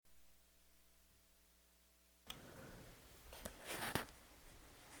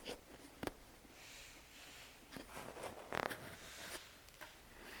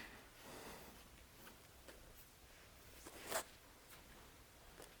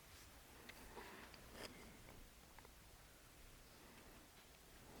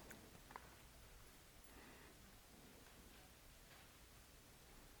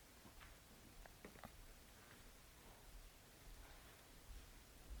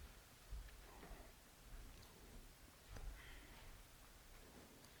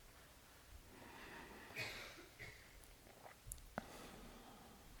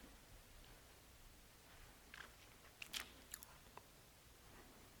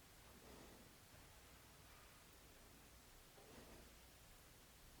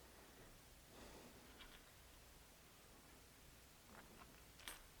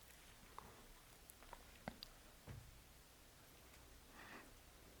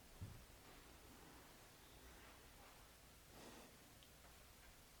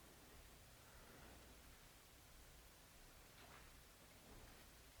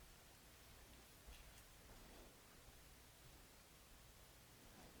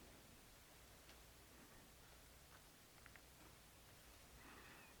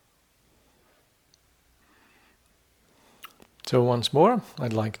So once more,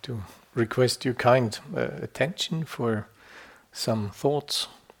 I'd like to request your kind attention for some thoughts.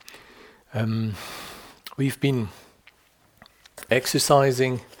 We've been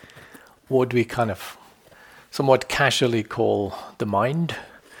exercising what we kind of somewhat casually call the mind,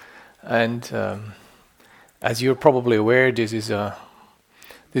 and as you're probably aware, this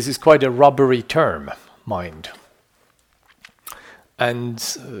is quite a rubbery term, mind,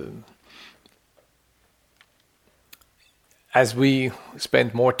 and as we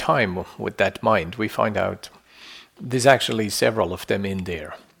spend more time with that mind, we find out there's actually several of them in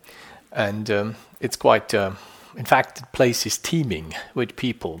there. And it's quite, in fact, the place is teeming with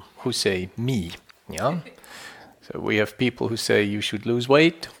people who say, me. Yeah. So we have people who say you should lose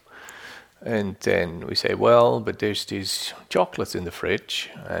weight. And then we say, well, but there's these chocolates in the fridge.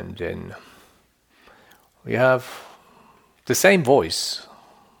 And then we have the same voice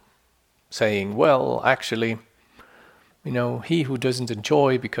saying, well, actually, you know, he who doesn't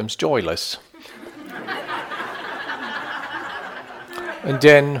enjoy becomes joyless. And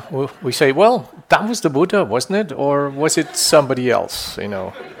then we say, well, that was the Buddha, wasn't it? Or was it somebody else, you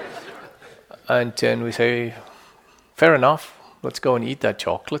know? And then we say, fair enough, let's go and eat that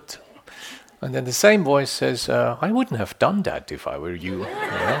chocolate. And then the same voice says, I wouldn't have done that if I were you. You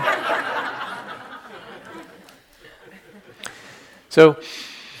know? So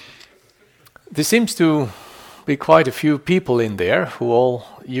there seems to be quite a few people in there who all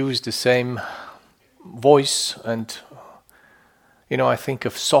use the same voice, and you know, I think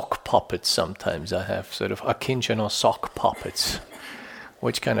of sock puppets sometimes. I have sort of Akincano sock puppets,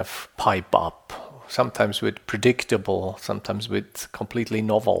 which kind of pipe up, sometimes with predictable, sometimes with completely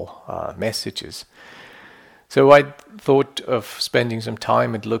novel messages. So I thought of spending some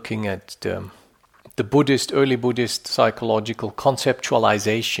time and looking at the early Buddhist psychological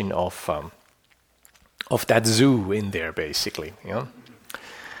conceptualization of that zoo in there, basically. You know?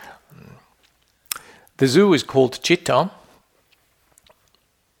 The zoo is called Citta,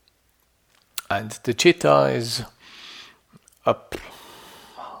 and the Citta is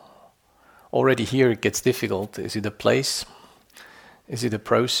already here it gets difficult. Is it a place? Is it a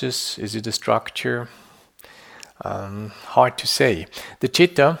process? Is it a structure? Hard to say. The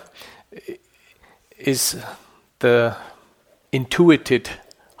Citta is the intuited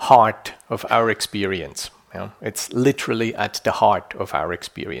heart of our experience. You know? It's literally at the heart of our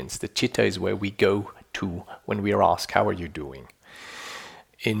experience. The Citta is where we go to when we are asked, how are you doing?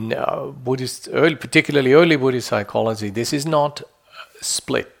 In Buddhist, particularly early Buddhist psychology, this is not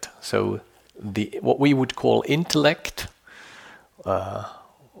split. So what we would call intellect,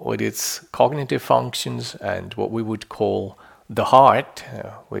 with its cognitive functions, and what we would call the heart,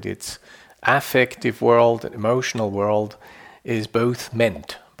 with its affective world and emotional world, is both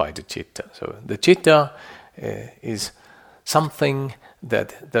meant by the Citta. So the Citta is something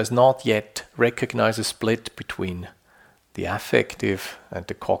that does not yet recognize a split between the affective and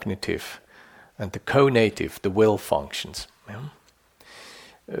the cognitive and the conative, the will functions.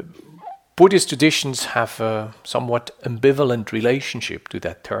 Yeah? Buddhist traditions have a somewhat ambivalent relationship to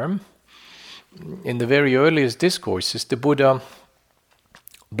that term. In the very earliest discourses, the Buddha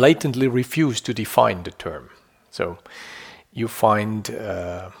blatantly refused to define the term. So you find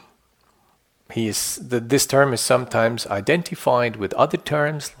this term is sometimes identified with other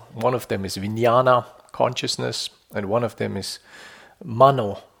terms. One of them is vijnana, consciousness, and one of them is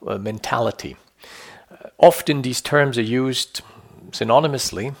mano, mentality. Often these terms are used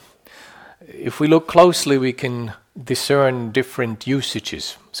synonymously. If we look closely, we can discern different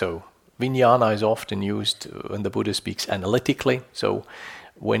usages. So vijnana is often used when the Buddha speaks analytically. So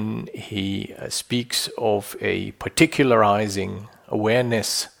when he speaks of a particularizing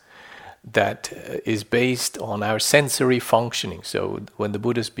awareness that is based on our sensory functioning. So when the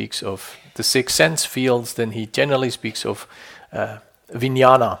Buddha speaks of the six sense fields, then he generally speaks of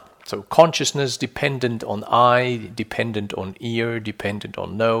vijnana. So consciousness dependent on eye, dependent on ear, dependent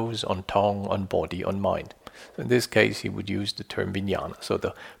on nose, on tongue, on body, on mind. So in this case, he would use the term vijnana. So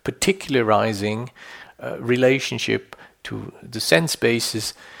the particularizing relationship to the sense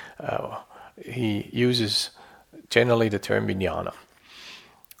basis, he uses generally the term vijnana.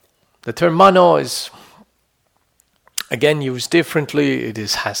 The term mano is again used differently. It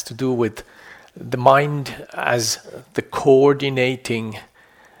has to do with the mind as the coordinating,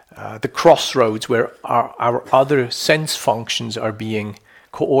 the crossroads where our other sense functions are being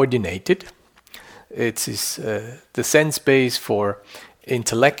coordinated. It is the sense base for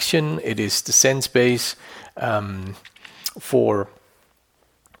intellection. It is the sense base for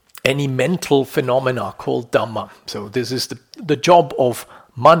any mental phenomena called Dhamma. So this is the job of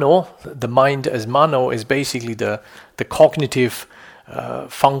Mano, the mind as mano, is basically the cognitive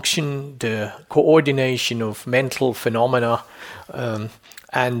function, the coordination of mental phenomena,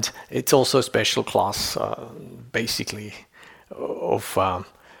 and it's also a special class, basically, of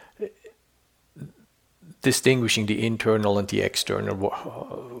distinguishing the internal and the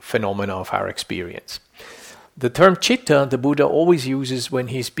external phenomena of our experience. The term citta, the Buddha always uses when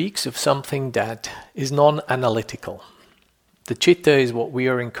he speaks of something that is non-analytical. The citta is what we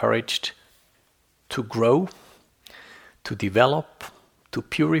are encouraged to grow, to develop, to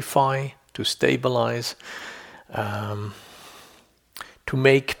purify, to stabilize, to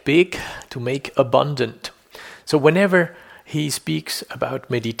make big, to make abundant. So whenever he speaks about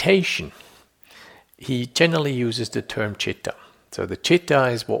meditation, he generally uses the term citta. So the citta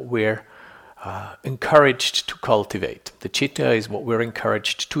is what we're encouraged to cultivate. The citta is what we're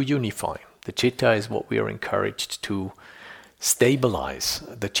encouraged to unify. The citta is what we are encouraged to stabilize.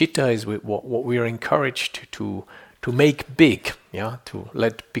 The citta is what we are encouraged to make big, to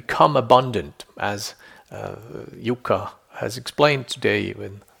let become abundant, as Yuka has explained today.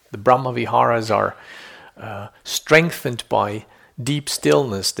 When the Brahma Viharas are strengthened by deep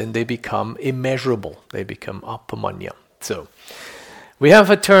stillness, then they become immeasurable. They become appamanya. So we have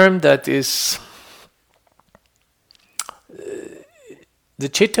a term that is, the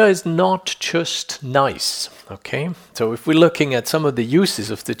citta is not just nice, okay? So if we're looking at some of the uses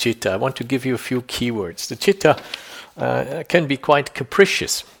of the citta, I want to give you a few keywords. The citta can be quite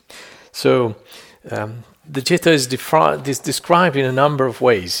capricious. So the citta is described in a number of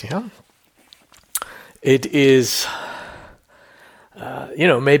ways. It is,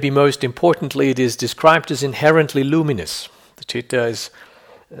 maybe most importantly, it is described as inherently luminous. The citta is,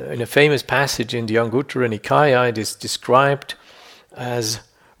 in a famous passage in the Anguttara Nikaya, it is described as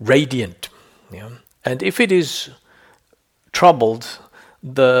radiant. And if it is troubled,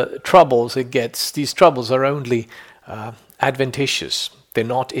 these troubles are only adventitious. They're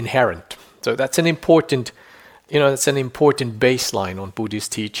not inherent. So that's an important baseline on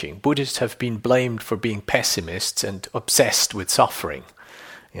Buddhist teaching. Buddhists have been blamed for being pessimists and obsessed with suffering.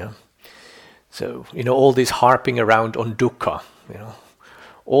 So, all this harping around on dukkha,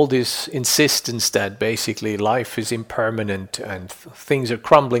 all this insistence that basically life is impermanent and things are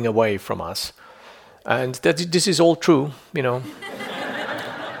crumbling away from us. And that this is all true,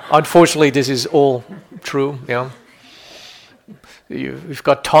 Unfortunately, this is all true, We've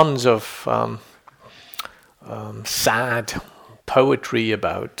got tons of sad poetry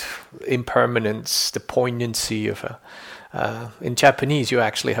about impermanence, the poignancy of in Japanese, you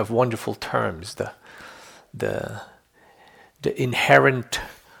actually have wonderful terms. The inherent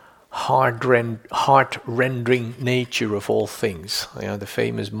heart-rending nature of all things. The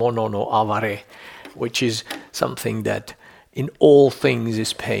famous mono no aware, which is something that in all things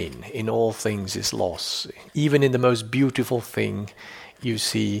is pain, in all things is loss. Even in the most beautiful thing, you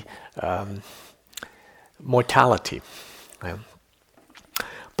see mortality.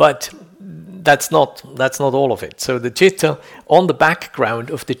 But that's not all of it. So the citta, on the background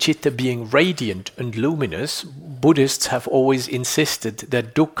of the citta being radiant and luminous, Buddhists have always insisted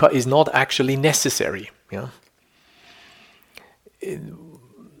that dukkha is not actually necessary.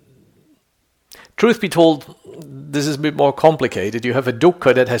 Truth be told, this is a bit more complicated. You have a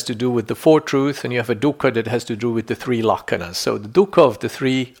dukkha that has to do with the four truths, and you have a dukkha that has to do with the three lakshanas. So the dukkha of the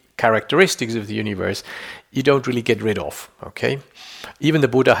three characteristics of the universe, you don't really get rid of, okay? Even the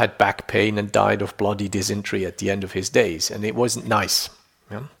Buddha had back pain and died of bloody dysentery at the end of his days, and it wasn't nice.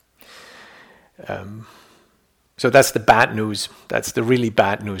 So that's the bad news. That's the really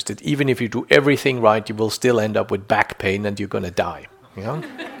bad news, that even if you do everything right, you will still end up with back pain and you're going to die.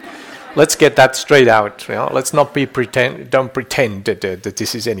 Let's get that straight out. Let's not don't pretend that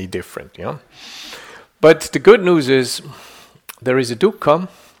this is any different. But the good news is there is a dukkha,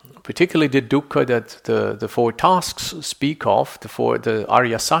 particularly the dukkha that the four tasks speak of, the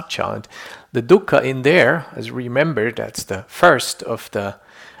Arya Satya. And the dukkha in there, as remember, that's the first of the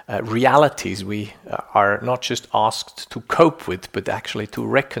realities we are not just asked to cope with, but actually to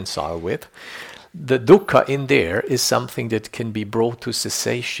reconcile with. The dukkha in there is something that can be brought to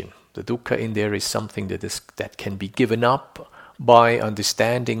cessation. The dukkha in there is something that can be given up by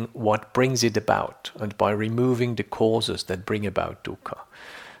understanding what brings it about and by removing the causes that bring about dukkha.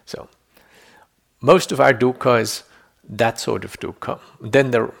 So, most of our dukkha is that sort of dukkha.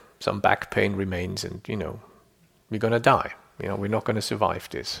 Then some back pain remains, and we're going to die. We're not going to survive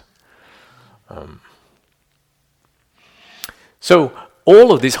this. So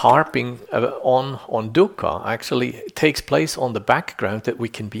all of this harping on dukkha actually takes place on the background that we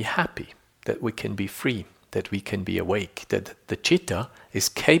can be happy, that we can be free, that we can be awake, that the Citta is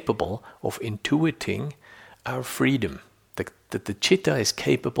capable of intuiting our freedom, that the Citta is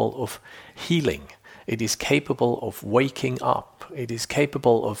capable of healing, it is capable of waking up, it is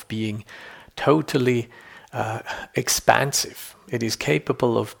capable of being totally expansive, it is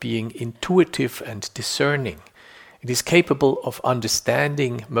capable of being intuitive and discerning. It is capable of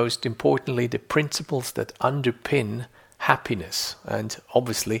understanding, most importantly, the principles that underpin happiness. And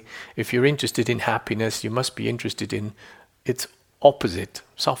obviously, if you're interested in happiness, you must be interested in its opposite,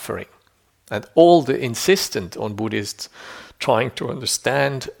 suffering. And all the insistence on Buddhists trying to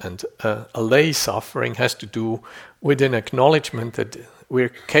understand and allay suffering has to do with an acknowledgement that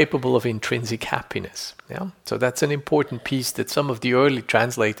we're capable of intrinsic happiness. Yeah? So that's an important piece that some of the early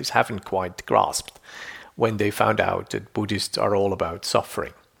translators haven't quite grasped when they found out that Buddhists are all about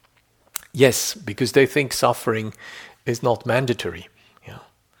suffering. Yes, because they think suffering is not mandatory. Yeah.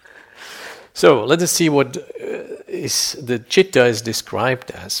 So let us see what the Citta is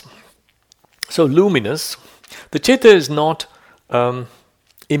described as. So luminous. The Citta is not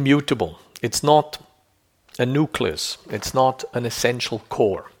immutable. It's not a nucleus. It's not an essential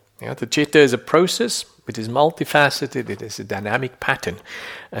core. Yeah? The Citta is a process. It is multifaceted, it is a dynamic pattern.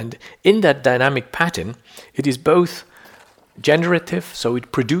 And in that dynamic pattern, it is both generative, so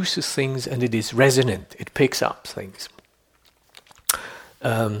it produces things, and it is resonant, it picks up things.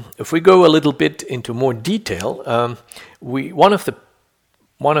 If we go a little bit into more detail, one of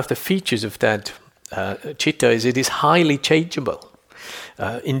the features of that Citta is it is highly changeable.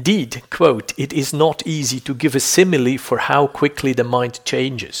 Indeed, quote, it is not easy to give a simile for how quickly the mind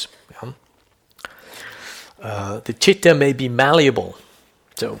changes. The Citta may be malleable,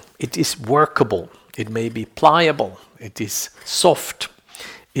 so it is workable. It may be pliable. It is soft.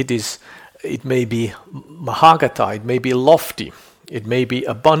 It may be mahagata. It may be lofty. It may be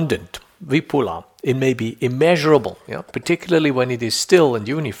abundant, vipula. It may be immeasurable. Yeah? Particularly when it is still and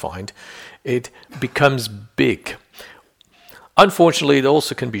unified, it becomes big. Unfortunately, it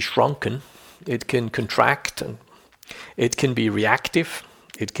also can be shrunken. It can contract. And it can be reactive.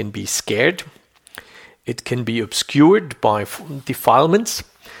 It can be scared. It can be obscured by defilements.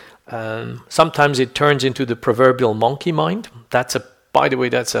 Sometimes it turns into the proverbial monkey mind. By the way,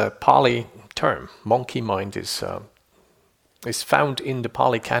 that's a Pali term. Monkey mind is found in the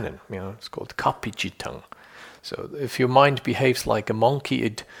Pali canon. It's called kapicitang. So if your mind behaves like a monkey,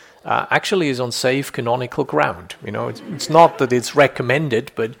 it actually is on safe canonical ground. It's not that it's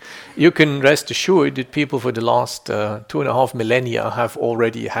recommended, but you can rest assured that people for the last 2.5 millennia have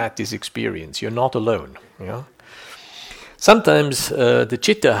already had this experience. You're not alone. Sometimes the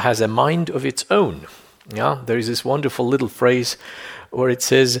Citta has a mind of its own. There is this wonderful little phrase where it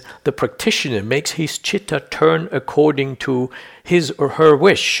says, the practitioner makes his Citta turn according to his or her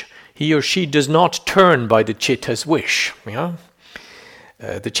wish. He or she does not turn by the Citta's wish.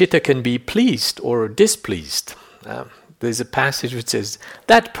 The Citta can be pleased or displeased. There's a passage which says,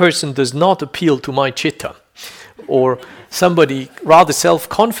 that person does not appeal to my Citta. Or somebody rather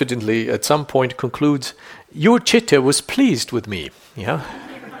self-confidently at some point concludes, your Citta was pleased with me.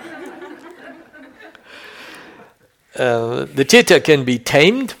 The Citta can be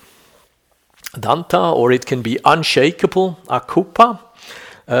tamed, danta, or it can be unshakable, akupa.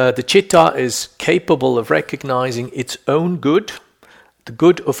 The Citta is capable of recognizing its own good, the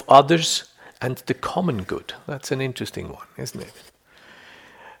good of others, and the common good. That's an interesting one, isn't it?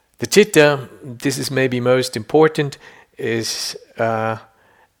 The Citta, this is maybe most important, is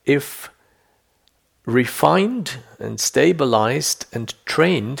if refined and stabilized and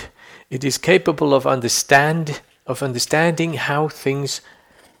trained, it is capable of understanding how things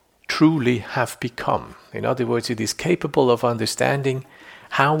truly have become. In other words, it is capable of understanding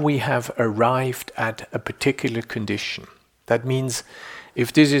how we have arrived at a particular condition. That means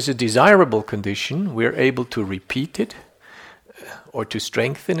if this is a desirable condition, we're able to repeat it or to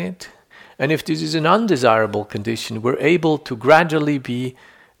strengthen it. And if this is an undesirable condition, we're able to gradually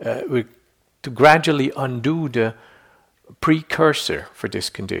undo the precursor for this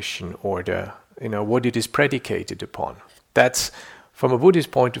condition, or what it is predicated upon. That's, from a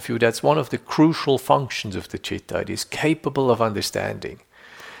Buddhist point of view, that's one of the crucial functions of the Citta. It is capable of understanding.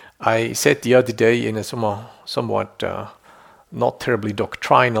 I said the other day in a somewhat not terribly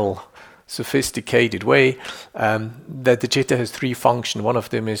doctrinal, sophisticated way that the Citta has 3 functions. One of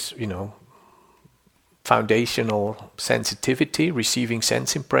them is, foundational sensitivity, receiving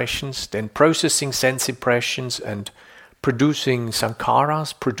sense impressions, then processing sense impressions and producing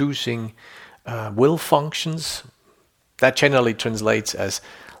sankharas, producing will functions. That generally translates as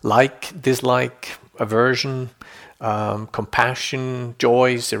like, dislike, aversion, compassion,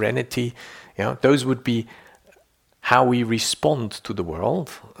 joy, serenity. Those would be how we respond to the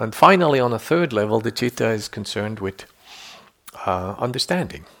world. And finally, on a third level, the Citta is concerned with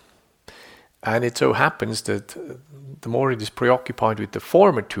understanding. And it so happens that the more it is preoccupied with the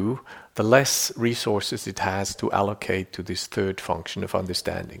former two, the less resources it has to allocate to this third function of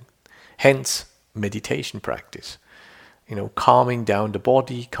understanding. Hence, meditation practice. Calming down the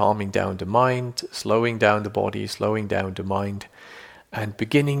body, calming down the mind, slowing down the body, slowing down the mind, and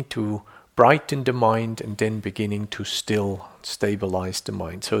beginning to brighten the mind and then beginning to stabilize the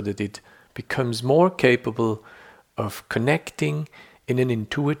mind so that it becomes more capable of connecting in an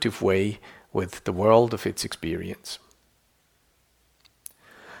intuitive way with the world of its experience.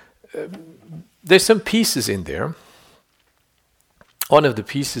 There's some pieces in there. One of the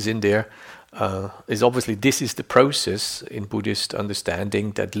pieces in there is obviously this is the process in Buddhist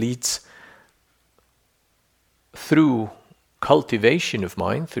understanding that leads through cultivation of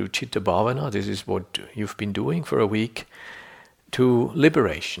mind, through Citta Bhavana. This is what you've been doing for a week, to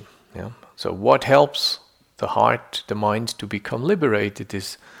liberation. So what helps the heart, the mind to become liberated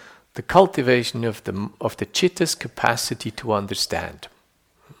is the cultivation of the Citta's capacity to understand.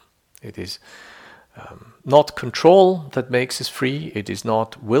 It is not control that makes us free. It is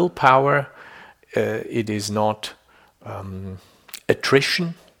not willpower. It is not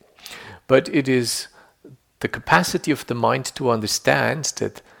attrition. But it is the capacity of the mind to understand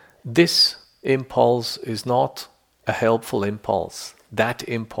that this impulse is not a helpful impulse. That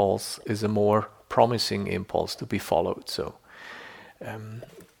impulse is a more promising impulse to be followed. So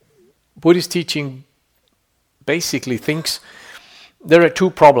Buddhist teaching basically thinks there are two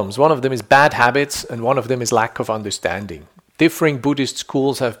problems. One of them is bad habits and one of them is lack of understanding. Differing Buddhist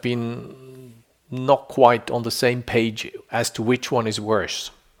schools have been not quite on the same page as to which one is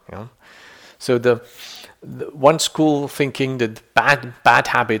worse. So the one school thinking that bad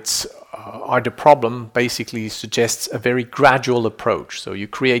habits are the problem basically suggests a very gradual approach. So you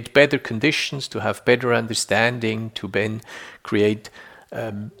create better conditions to have better understanding, to then create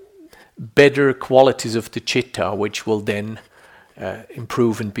better qualities of the Citta, which will then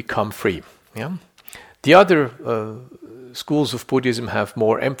improve and become free. The other schools of Buddhism have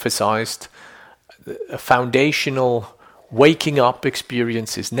more emphasized a foundational waking up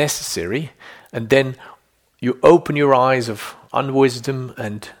experience is necessary, and then you open your eyes of unwisdom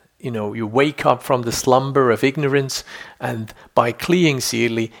and you wake up from the slumber of ignorance, and by seeing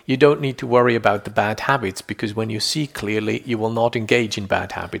clearly, you don't need to worry about the bad habits, because when you see clearly, you will not engage in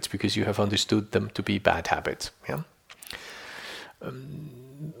bad habits because you have understood them to be bad habits.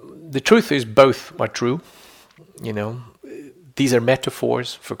 The truth is both are true. These are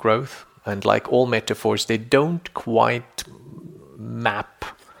metaphors for growth, and like all metaphors, they don't quite map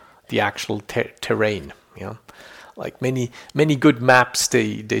the actual terrain. Like many good maps,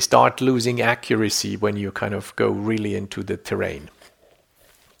 they start losing accuracy when you kind of go really into the terrain.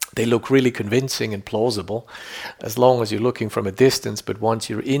 They look really convincing and plausible as long as you're looking from a distance, but once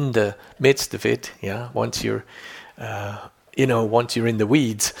you're in the midst of it, once you're once you're in the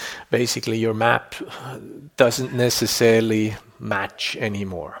weeds, basically your map doesn't necessarily match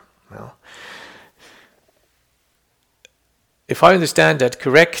anymore. If I understand that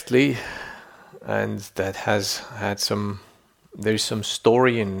correctly, and that has had there's some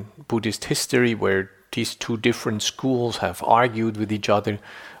story in Buddhist history where these two different schools have argued with each other.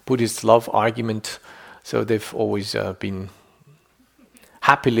 Buddhists love argument, so they've always been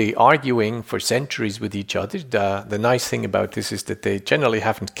happily arguing for centuries with each other. The nice thing about this is that they generally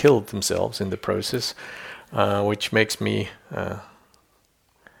haven't killed themselves in the process, which makes me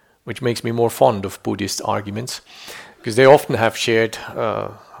more fond of Buddhist arguments, because they often have shared,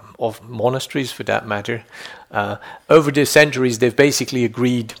 of monasteries for that matter. Over the centuries, they've basically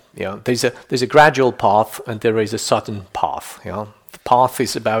agreed. There's a gradual path and there is a sudden path. The path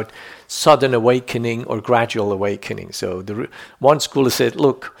is about sudden awakening or gradual awakening. So one school has said,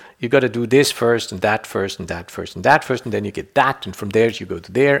 look, you got to do this first and that first and that first and that first, and then you get that, and from there you go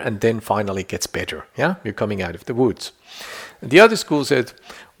to there, and then finally it gets better. You're coming out of the woods. And the other school said,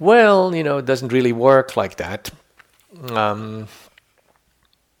 well, it doesn't really work like that.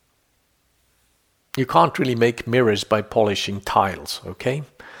 You can't really make mirrors by polishing tiles, okay?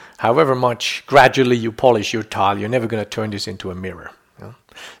 However much gradually you polish your tile, you're never going to turn this into a mirror.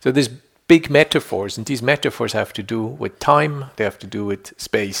 So there's big metaphors, and these metaphors have to do with time, they have to do with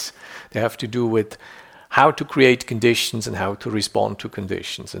space, they have to do with how to create conditions and how to respond to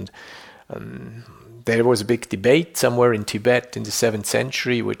conditions. And There was a big debate somewhere in Tibet in the 7th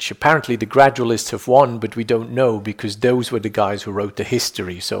century, which apparently the gradualists have won, but we don't know because those were the guys who wrote the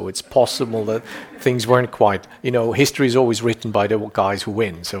history. So it's possible that things weren't quite, history is always written by the guys who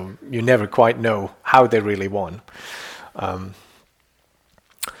win. So you never quite know how they really won.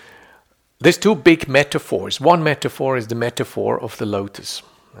 There's two big metaphors. One metaphor is the metaphor of the lotus.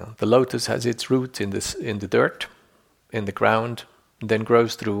 The lotus has its roots in the dirt, in the ground, then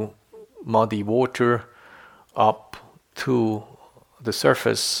grows through muddy water up to the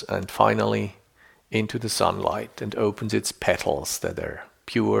surface and finally into the sunlight and opens its petals that are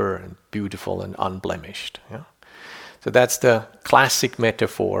pure and beautiful and unblemished. Yeah? So that's the classic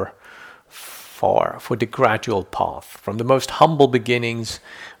metaphor for the gradual path. From the most humble beginnings,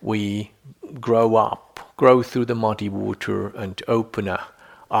 we grow through the muddy water and open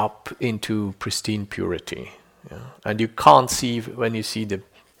up into pristine purity. Yeah? And you can't see, when you see the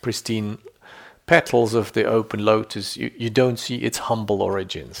pristine petals of the open lotus, you don't see its humble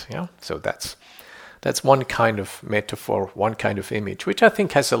origins. Yeah, so that's one kind of metaphor, one kind of image, which I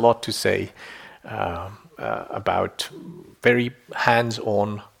think has a lot to say about very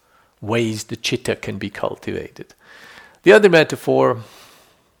hands-on ways the citta can be cultivated. The other metaphor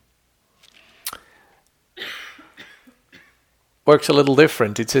works a little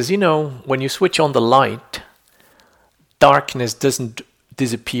different. It says, when you switch on the light, darkness doesn't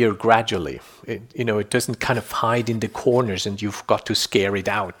disappear gradually. It doesn't kind of hide in the corners and you've got to scare it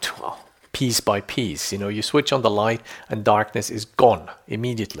out piece by piece. You switch on the light and darkness is gone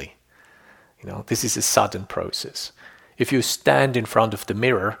immediately. This is a sudden process. If you stand in front of the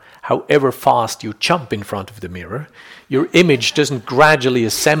mirror, however fast you jump in front of the mirror, your image doesn't gradually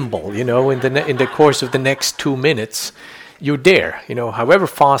assemble, in the course of the next 2 minutes. You're there, however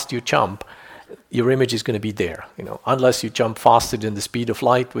fast you jump, your image is going to be there, unless you jump faster than the speed of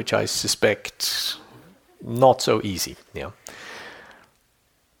light, which I suspect not so easy. Yeah.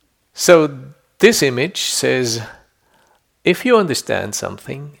 So this image says, if you understand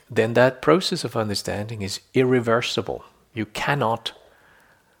something, then that process of understanding is irreversible. You cannot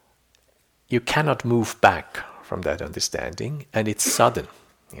move back from that understanding, and it's sudden.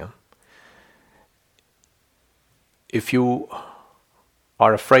 Yeah. If you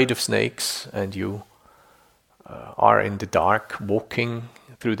are afraid of snakes and you are in the dark walking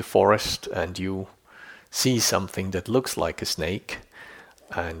through the forest and you see something that looks like a snake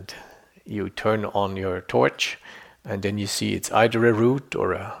and you turn on your torch and then you see it's either a root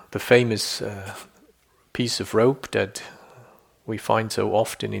or the famous piece of rope that we find so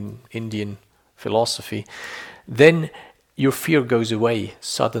often in Indian philosophy, then your fear goes away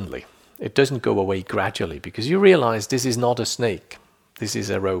suddenly. It doesn't go away gradually because you realize this is not a snake. This is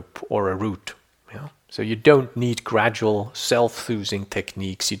a rope or a root. Yeah? So you don't need gradual self-soothing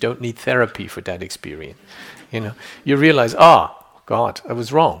techniques. You don't need therapy for that experience. You realize, God, I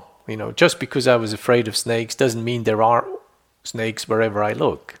was wrong. Just because I was afraid of snakes doesn't mean there are snakes wherever I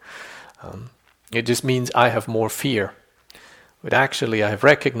look. It just means I have more fear. But actually, I have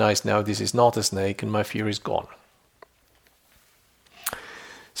recognized now this is not a snake and my fear is gone.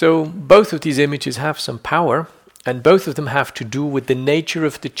 So both of these images have some power, and both of them have to do with the nature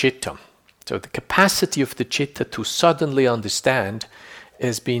of the citta. So the capacity of the citta to suddenly understand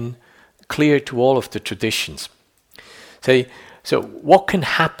has been clear to all of the traditions. So what can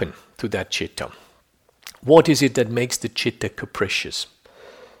happen to that citta? What is it that makes the citta capricious?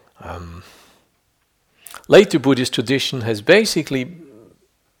 Later Buddhist tradition has basically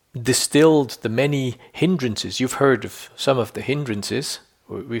distilled the many hindrances. You've heard of some of the hindrances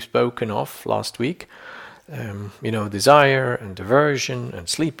we've spoken of last week. Desire and aversion and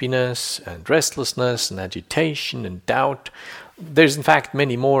sleepiness and restlessness and agitation and doubt. There's in fact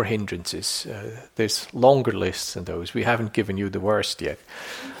many more hindrances. There's longer lists than those. We haven't given you the worst yet.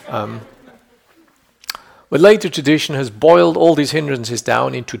 But later tradition has boiled all these hindrances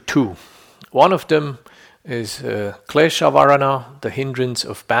down into two. One of them is klesha varana, the hindrance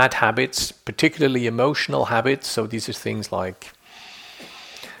of bad habits, particularly emotional habits. So these are things like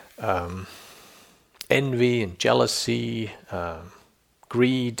envy and jealousy,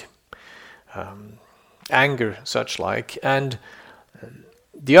 greed, anger, such like. And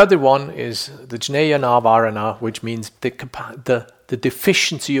the other one is the jnana varana, which means the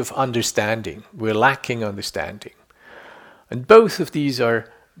deficiency of understanding. We're lacking understanding. And both of these are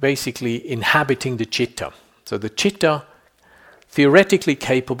basically inhabiting the citta. So the citta, theoretically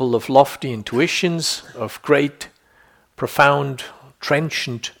capable of lofty intuitions, of great, profound,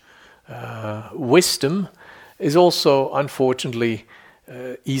 trenchant wisdom, is also unfortunately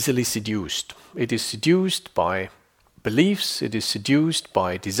easily seduced. It is seduced by beliefs, it is seduced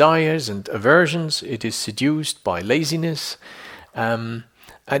by desires and aversions, it is seduced by laziness, and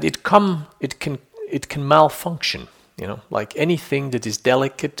it can malfunction. Like anything that is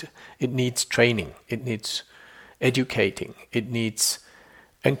delicate, it needs training, it needs educating, it needs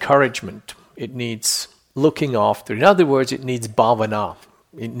encouragement, it needs looking after. In other words, it needs bhavana,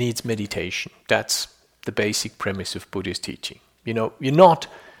 it needs meditation. That's the basic premise of Buddhist teaching. You're not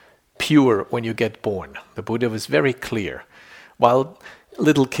pure when you get born. The Buddha was very clear. While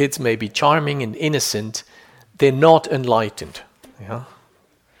little kids may be charming and innocent, they're not enlightened.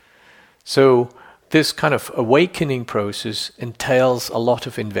 So this kind of awakening process entails a lot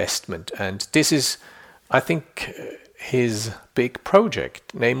of investment, and this is, I think, his big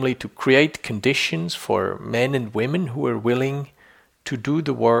project, namely to create conditions for men and women who are willing to do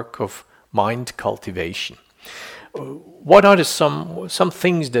the work of mind cultivation. What are some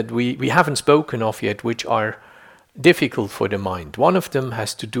things that we haven't spoken of yet, which are difficult for the mind? One of them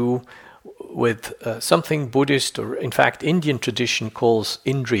has to do with something Buddhist, or in fact Indian tradition, calls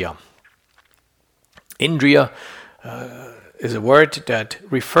indriya. Indriya is a word that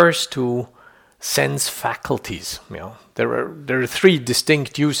refers to sense faculties. There are three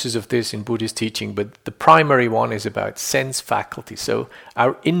distinct uses of this in Buddhist teaching, but the primary one is about sense faculties. So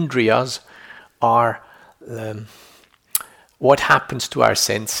our indriyas are what happens to our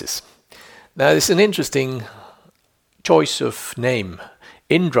senses. Now, it's an interesting choice of name.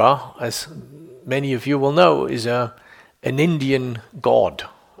 Indra, as many of you will know, is an Indian god,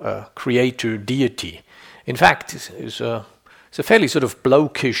 a creator deity. In fact, it's a fairly sort of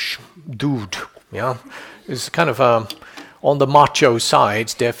blokish dude. He's kind of on the macho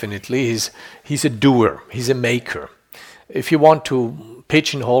side, definitely. He's a doer, he's a maker. If you want to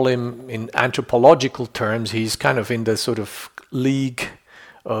pigeonhole him in anthropological terms, he's kind of in the sort of league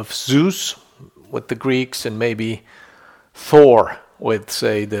of Zeus with the Greeks and maybe Thor with,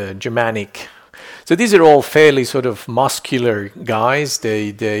 say, the Germanic. So these are all fairly sort of muscular guys.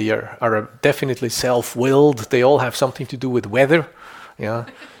 They are definitely self-willed. They all have something to do with weather.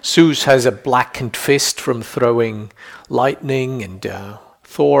 Zeus has a blackened fist from throwing lightning, and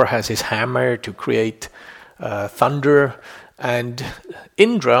Thor has his hammer to create thunder, and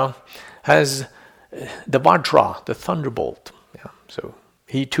Indra has the Vajra, the thunderbolt. So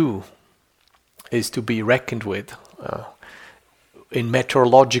he too is to be reckoned with in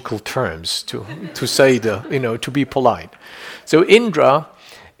meteorological terms, to say to be polite. So Indra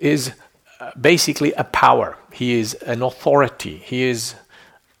is basically a power. He is an authority. He is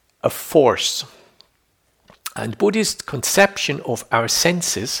a force. And Buddhist conception of our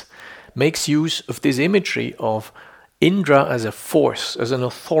senses makes use of this imagery of Indra as a force, as an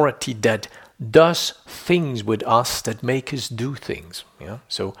authority that does things with us, that make us do things.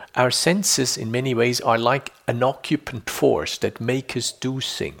 So our senses in many ways are like an occupant force that make us do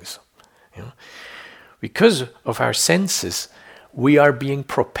things. Because of our senses, we are being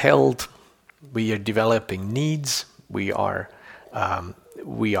propelled, we are developing needs, we are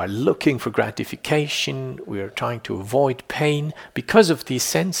looking for gratification, we are trying to avoid pain. Because of these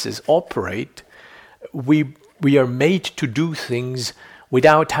senses operate, we are made to do things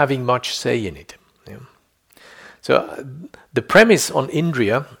without having much say in it. So the premise on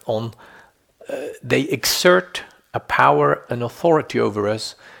Indriya, they exert a power, an authority over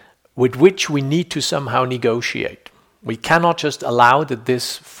us with which we need to somehow negotiate. We cannot just allow that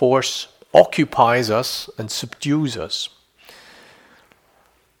this force occupies us and subdues us.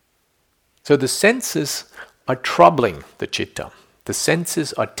 So the senses are troubling the citta. The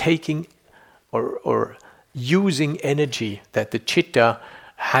senses are taking or using energy that the citta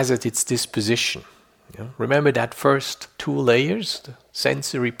has at its disposition. Remember that first two layers, the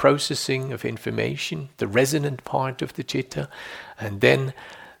sensory processing of information, the resonant part of the citta, and then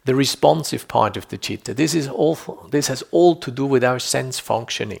the responsive part of the citta. This has all to do with our sense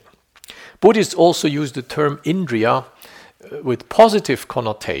functioning. Buddhists also use the term indriya with positive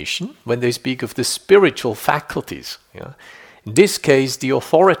connotation when they speak of the spiritual faculties. In this case, the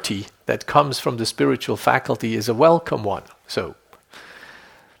authority that comes from the spiritual faculty is a welcome one. So,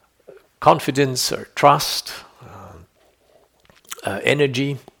 confidence or trust,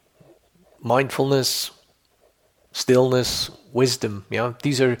 energy, mindfulness, stillness, wisdom.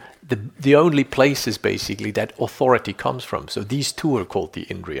 These are the only places basically that authority comes from. So these two are called the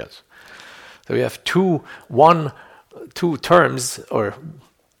indriyas. So we have two terms, or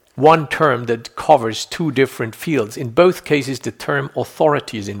one term that covers two different fields. In both cases, the term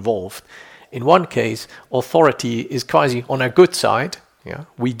authority is involved. In one case, authority is quasi on our good side.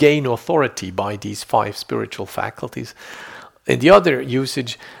 We gain authority by these 5 spiritual faculties. In the other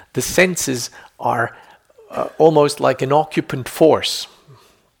usage, the senses are almost like an occupant force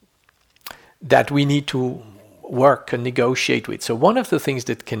that we need to work and negotiate with. So one of the things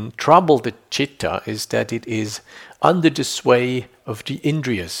that can trouble the Citta is that it is under the sway of the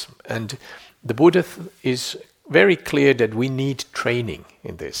Indriyas. And the Buddha is very clear that we need training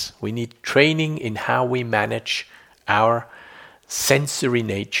in this. We need training in how we manage our sensory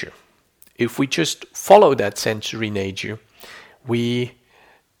nature. If we just follow that sensory nature, we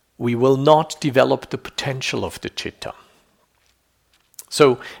will not develop the potential of the Citta.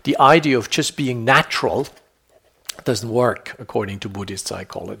 So the idea of just being natural doesn't work according to Buddhist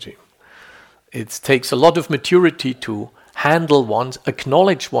psychology. It takes a lot of maturity to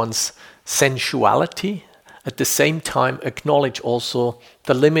acknowledge one's sensuality, at the same time acknowledge also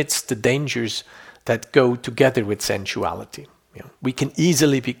the limits, the dangers that go together with sensuality. We can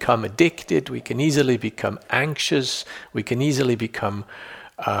easily become addicted, we can easily become anxious, we can easily become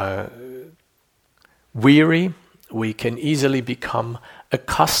weary, we can easily become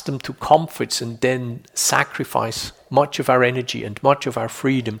accustomed to comforts and then sacrifice much of our energy and much of our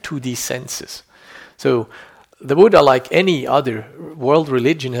freedom to these senses. So the Buddha, like any other world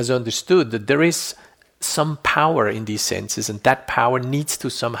religion, has understood that there is some power in these senses, and that power needs to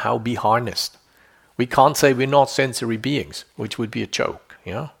somehow be harnessed. We can't say we're not sensory beings, which would be a joke.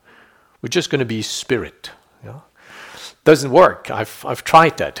 We're just going to be spirit. Doesn't work. I've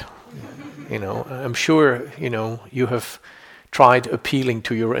tried that. I'm sure you have tried appealing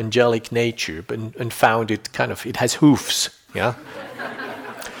to your angelic nature, and found it it has hoofs.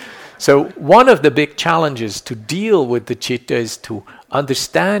 So one of the big challenges to deal with the Citta is to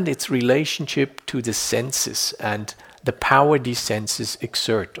understand its relationship to the senses and the power these senses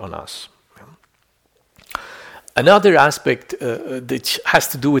exert on us. Another aspect that has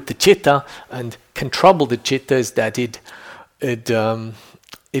to do with the Citta and can trouble the Citta is that it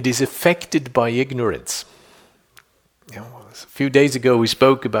is affected by ignorance. A few days ago we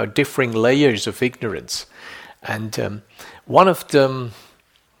spoke about differing layers of ignorance, and one of the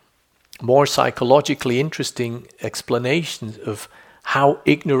more psychologically interesting explanations of how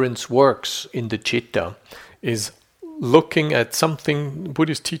ignorance works in the Citta is looking at something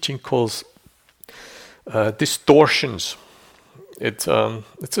Buddhist teaching calls distortions. It's a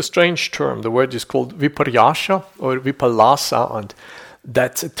strange term. The word is called viparyasha or vipallasa, and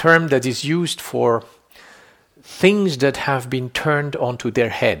that's a term that is used for things that have been turned onto their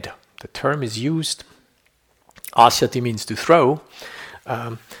head. The term is used, asyati means to throw,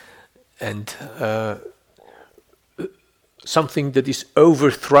 and something that is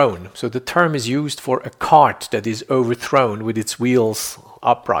overthrown. So the term is used for a cart that is overthrown with its wheels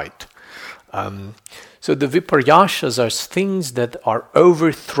upright. So the viparyashas are things that are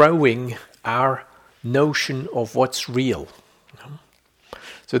overthrowing our notion of what's real.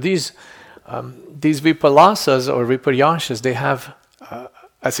 So these vipallasas or viparyashas, they have,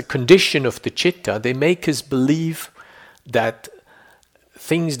 as a condition of the Citta, they make us believe that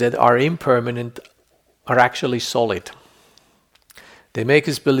things that are impermanent are actually solid. They make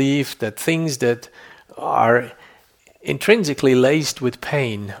us believe that things that are intrinsically laced with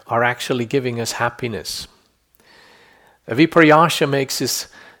pain are actually giving us happiness. A viparyasha makes us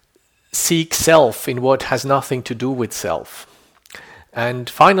seek self in what has nothing to do with self. And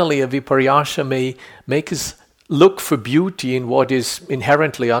finally, a viparyasha may make us look for beauty in what is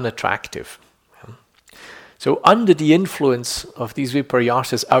inherently unattractive. So under the influence of these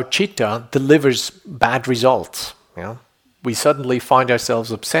viparyashas, our Citta delivers bad results. We suddenly find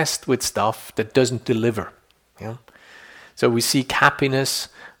ourselves obsessed with stuff that doesn't deliver. So we seek happiness,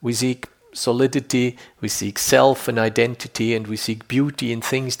 we seek solidity, we seek self and identity, and we seek beauty in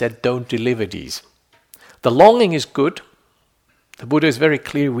things that don't deliver these. The longing is good. The Buddha is very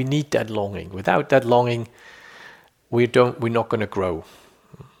clear, we need that longing. Without that longing, we're not going to grow.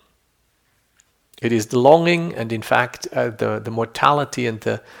 It is the longing and in fact the mortality and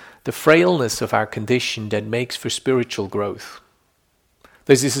the frailness of our condition that makes for spiritual growth.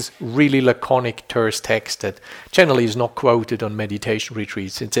 There's this really laconic, terse text that generally is not quoted on meditation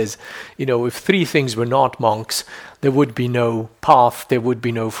retreats. It says, if three things were not monks, there would be no path, there would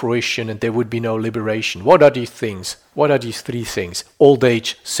be no fruition, and there would be no liberation. What are these things? What are these three things? Old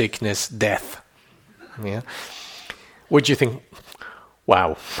age, sickness, death. What do you think?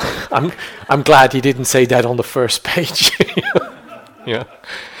 Wow, I'm glad he didn't say that on the first page.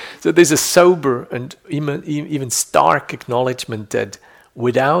 So there's a sober and even stark acknowledgement that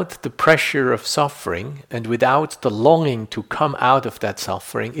without the pressure of suffering and without the longing to come out of that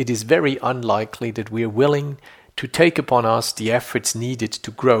suffering, it is very unlikely that we are willing to take upon us the efforts needed to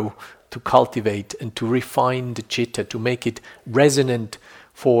grow, to cultivate, and to refine the Citta, to make it resonant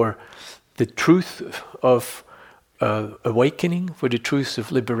for the truth of awakening, for the truth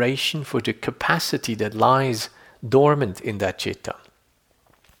of liberation, for the capacity that lies dormant in that citta.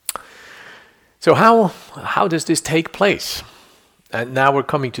 So how does this take place? And now we're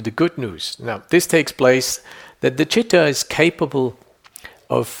coming to the good news. Now, this takes place that the citta is capable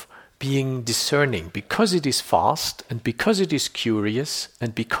of being discerning. Because it is fast, and because it is curious,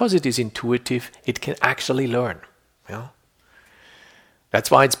 and because it is intuitive, it can actually learn. Yeah? That's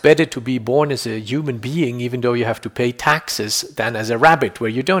why it's better to be born as a human being, even though you have to pay taxes, than as a rabbit, where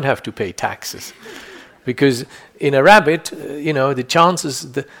you don't have to pay taxes. Because in a rabbit, the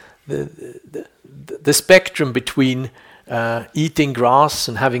chances, the spectrum between eating grass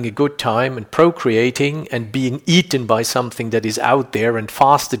and having a good time and procreating and being eaten by something that is out there and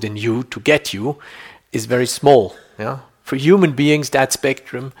faster than you to get you is very small. Yeah? For human beings, that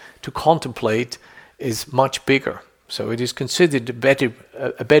spectrum to contemplate is much bigger. So it is considered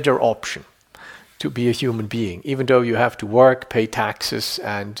a better option to be a human being, even though you have to work, pay taxes,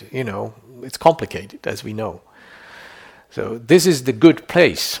 and it's complicated, as we know. So this is the good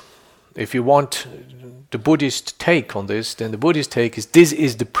place. If you want the Buddhist take on this, then the Buddhist take is this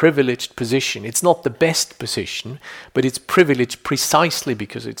is the privileged position. It's not the best position, but it's privileged precisely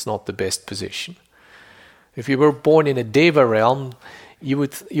because it's not the best position. If you were born in a Deva realm, you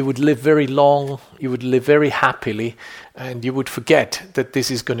would live very long, you would live very happily, and you would forget that this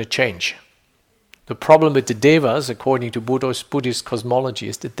is going to change. The problem with the Devas, according to Buddhist cosmology,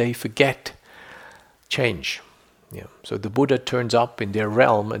 is that they forget change. Yeah. So the Buddha turns up in their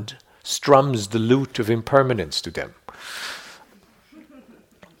realm and strums the lute of impermanence to them.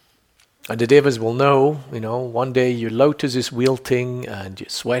 And the Devas will know, one day your lotus is wilting and your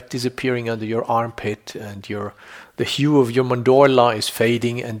sweat is appearing under your armpit and the hue of your mandorla is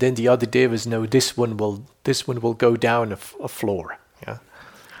fading, and then the other Devas know this one will go down a floor. Yeah?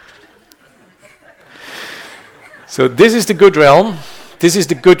 So this is the good realm. This is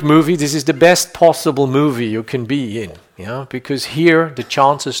the good movie. This is the best possible movie you can be in. Yeah? Because here the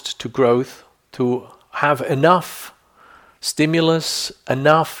chances to growth, to have enough stimulus,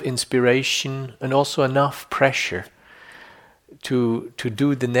 enough inspiration, and also enough pressure to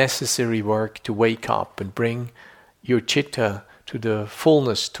do the necessary work to wake up and bring your citta to the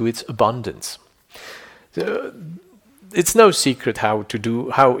fullness, to its abundance. It's no secret how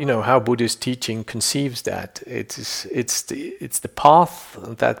Buddhist teaching conceives that. It's the path.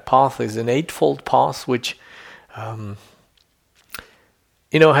 That path is an eightfold path, which has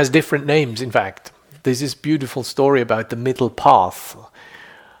different names. In fact, there's this beautiful story about the middle path,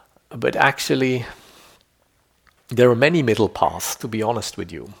 but actually there are many middle paths. To be honest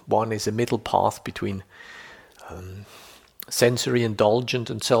with you, one is a middle path between sensory indulgence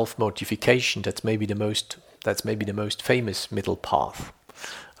and self-mortification. That's maybe the most famous middle path.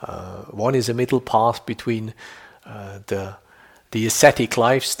 One is a middle path between the ascetic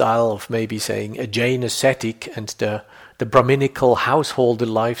lifestyle of maybe saying a Jain ascetic and the Brahminical householder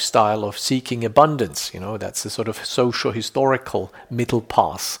lifestyle of seeking abundance. That's the sort of socio-historical middle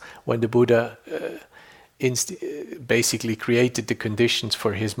path when the Buddha basically created the conditions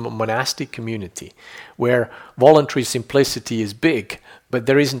for his monastic community, where voluntary simplicity is big, but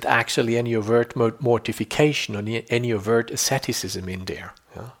there isn't actually any overt mortification or any overt asceticism in there.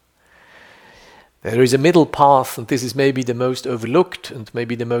 Yeah? There is a middle path, and this is maybe the most overlooked and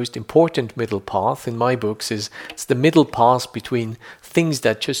maybe the most important middle path in my books. It's the middle path between things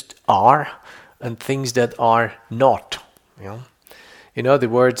that just are and things that are not. Yeah? In other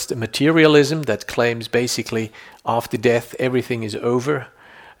words, the materialism that claims basically after death everything is over,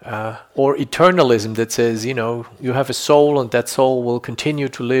 or eternalism that says, you have a soul and that soul will continue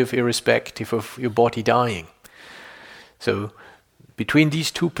to live irrespective of your body dying. So between these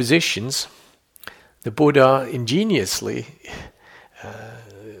two positions, the Buddha ingeniously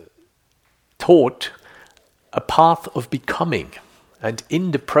taught a path of becoming. And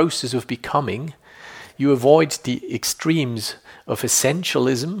in the process of becoming, you avoid the extremes of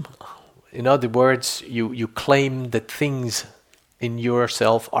essentialism. In other words, you claim that things in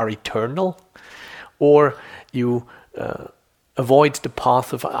yourself are eternal, or you avoid the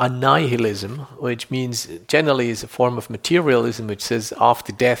path of annihilism, which means generally is a form of materialism which says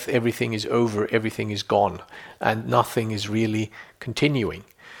after death everything is over, everything is gone, and nothing is really continuing.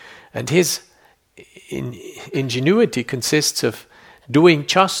 And his ingenuity consists of doing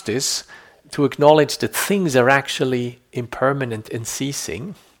justice to acknowledge that things are actually impermanent and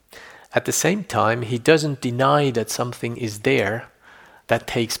ceasing. At the same time, he doesn't deny that something is there that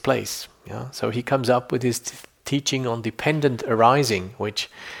takes place. Yeah? So he comes up with his teaching on dependent arising, which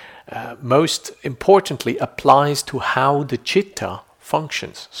most importantly applies to how the citta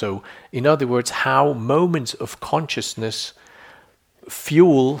functions. So, in other words, how moments of consciousness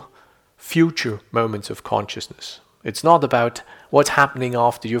fuel future moments of consciousness. It's not about what's happening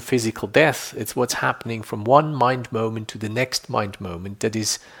after your physical death, it's what's happening from one mind moment to the next mind moment that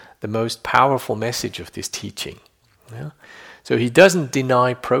is the most powerful message of this teaching. Yeah? So he doesn't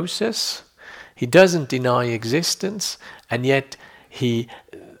deny process, he doesn't deny existence, and yet he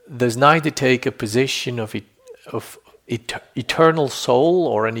does neither take a position of eternal soul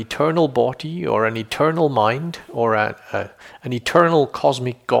or an eternal body or an eternal mind or an eternal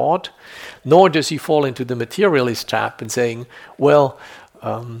cosmic God, nor does he fall into the materialist trap and saying, well,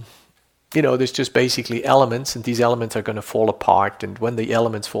 there's just basically elements and these elements are going to fall apart, and when the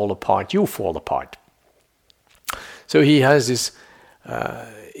elements fall apart, you fall apart. So he has this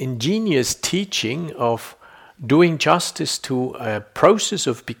ingenious teaching of doing justice to a process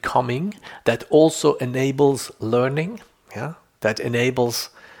of becoming that also enables learning, that enables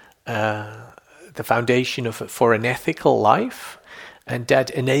the foundation for an ethical life, and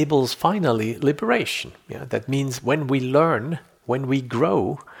that enables finally liberation. That means when we learn, when we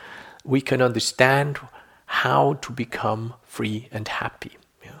grow, we can understand how to become free and happy.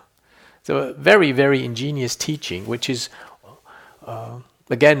 So a very, very ingenious teaching, which is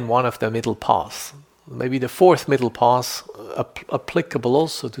again one of the middle paths. Maybe the fourth middle path, applicable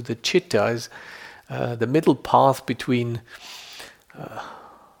also to the Citta, is the middle path between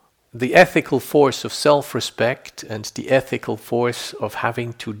the ethical force of self-respect and the ethical force of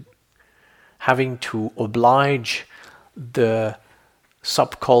having to oblige the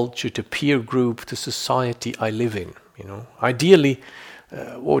subculture, the peer group, the society I live in. Ideally,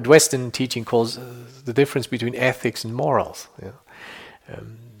 what Western teaching calls the difference between ethics and morals.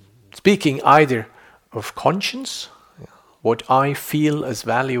 Speaking either of conscience, what I feel as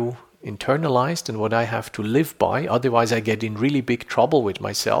value internalized and what I have to live by, otherwise I get in really big trouble with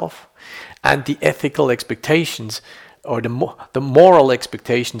myself, and the ethical expectations or the moral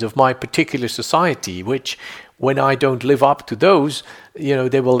expectations of my particular society, which when I don't live up to those,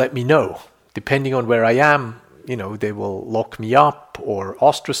 they will let me know. Depending on where I am, they will lock me up or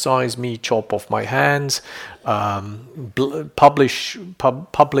ostracize me, chop off my hands,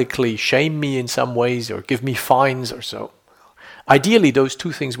 publicly shame me in some ways, or give me fines or so. Ideally, those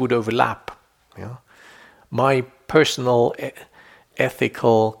two things would overlap. My personal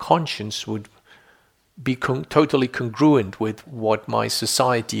ethical conscience would be totally congruent with what my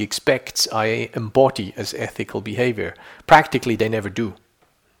society expects I embody as ethical behavior. Practically, they never do.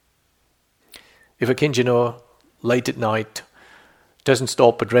 If Akincano late at night doesn't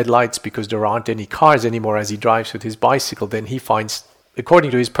stop at red lights because there aren't any cars anymore as he drives with his bicycle, then he finds,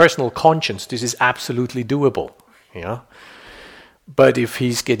 according to his personal conscience, this is absolutely doable. But if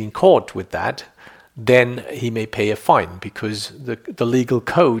he's getting caught with that, then he may pay a fine, because the legal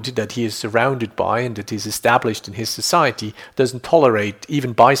code that he is surrounded by and that is established in his society doesn't tolerate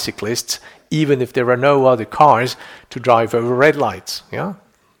even bicyclists, even if there are no other cars, to drive over red lights.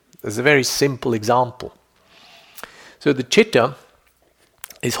 That's a very simple example. So the Citta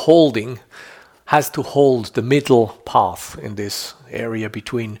has to hold the middle path in this area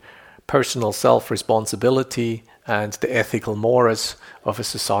between personal self-responsibility and the ethical mores of a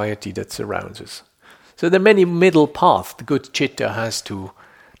society that surrounds us. So there are many middle paths the good Citta has to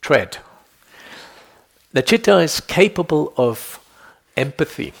tread. The Citta is capable of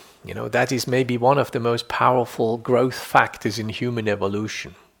empathy. That is maybe one of the most powerful growth factors in human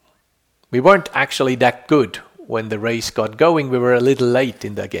evolution. We weren't actually that good when the race got going. We were a little late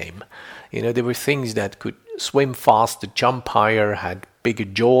in the game. There were things that could swim faster, jump higher, had bigger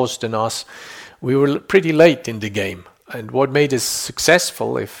jaws than us. We were pretty late in the game. And what made us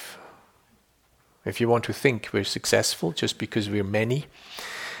successful, if you want to think we're successful just because we're many,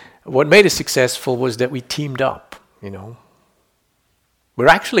 what made us successful was that we teamed up. We're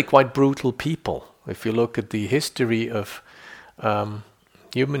actually quite brutal people. If you look at the history of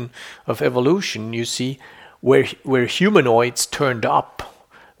evolution, you see where humanoids turned up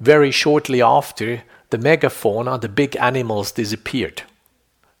very shortly after the megafauna, the big animals, disappeared.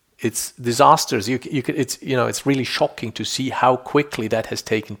 It's disastrous. It's really shocking to see how quickly that has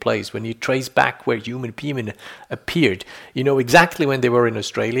taken place. When you trace back where human beings appeared, you know exactly when they were in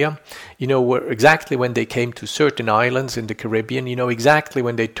Australia. You know exactly when they came to certain islands in the Caribbean. You know exactly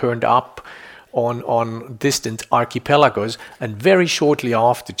when they turned up on distant archipelagos, and very shortly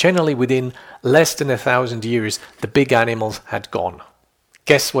after, generally within less than 1,000 years, the big animals had gone.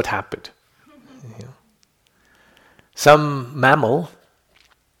 Guess what happened? Yeah. Some mammal,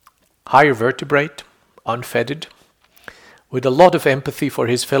 higher vertebrate, unfeathered, with a lot of empathy for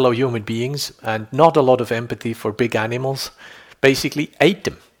his fellow human beings and not a lot of empathy for big animals, basically ate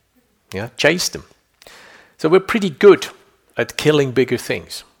them, chased them. So we're pretty good at killing bigger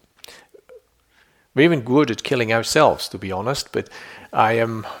things. We're even good at killing ourselves, to be honest, but I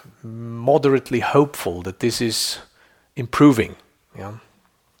am moderately hopeful that this is improving.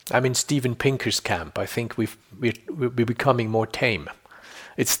 I'm in Steven Pinker's camp. I think we're becoming more tame.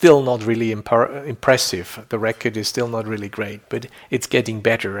 It's still not really impressive. The record is still not really great, but it's getting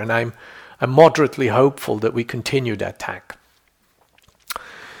better, and I'm moderately hopeful that we continue that tack.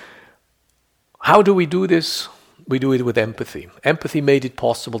 How do we do this? We do it with empathy. Empathy made it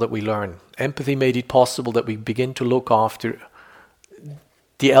possible that we learn. Empathy made it possible that we begin to look after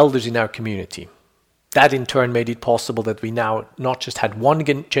the elders in our community. That in turn made it possible that we now not just had one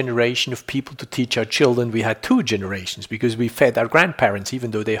generation of people to teach our children, we had two generations because we fed our grandparents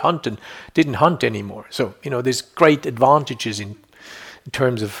even though they didn't hunt anymore. So, there's great advantages in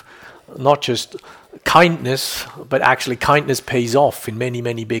terms of not just kindness, but actually kindness pays off in many,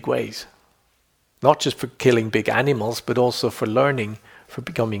 many big ways. Not just for killing big animals, but also for learning, for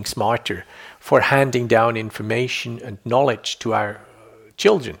becoming smarter, for handing down information and knowledge to our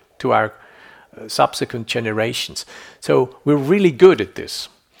children, to our subsequent generations. So we're really good at this.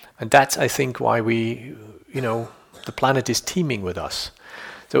 And that's, I think, why the planet is teeming with us.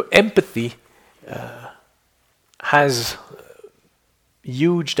 So empathy has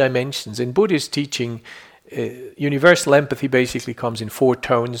huge dimensions. In Buddhist teaching, universal empathy basically comes in 4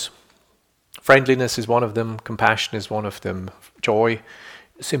 tones. Friendliness is one of them, compassion is one of them, joy,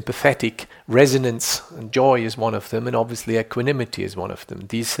 sympathetic resonance and joy is one of them, and obviously equanimity is one of them.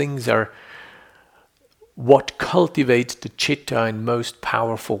 These things are what cultivate the citta in most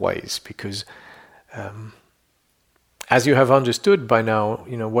powerful ways, because as you have understood by now,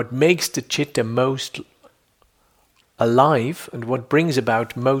 what makes the citta most alive and what brings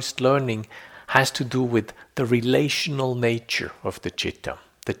about most learning has to do with the relational nature of the citta.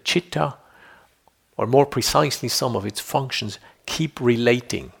 The citta, or more precisely some of its functions, keep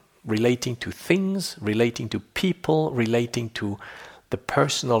relating to things, relating to people, relating to the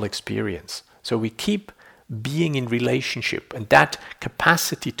personal experience. So we keep being in relationship, and that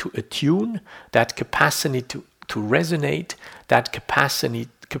capacity to attune, that capacity to resonate, that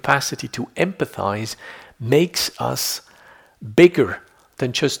capacity to empathize makes us bigger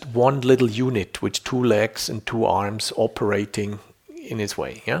than just one little unit with 2 legs and 2 arms operating in its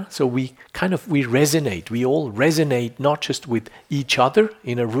way. So we resonate. We all resonate not just with each other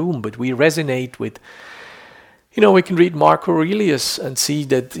in a room, but we resonate with, we can read Marc Aurelius and see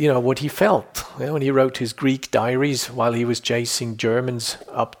that, what he felt when he wrote his Greek diaries while he was chasing Germans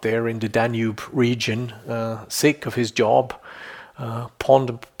up there in the Danube region, sick of his job,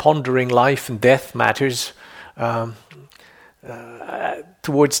 pondering life and death matters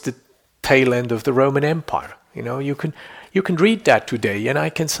towards the tail end of the Roman Empire. You can read that today, and I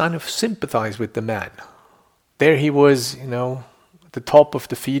can kind of sympathize with the man. There he was, at the top of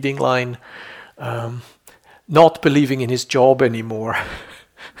the feeding line, not believing in his job anymore,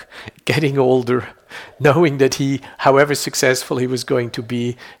 getting older, knowing that he, however successful he was going to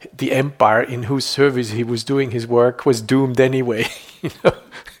be, the empire in whose service he was doing his work was doomed anyway.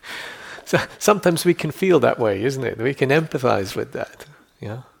 So sometimes we can feel that way, isn't it? We can empathize with that.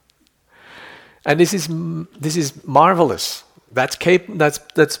 And this is marvelous.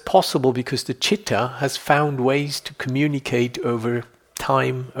 That's possible because the citta has found ways to communicate over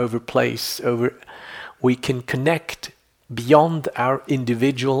time, over place, we can connect beyond our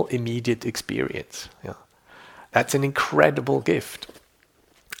individual immediate experience. That's an incredible gift.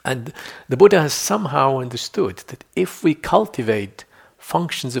 And the Buddha has somehow understood that if we cultivate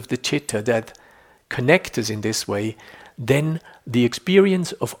functions of the citta that connect us in this way, then the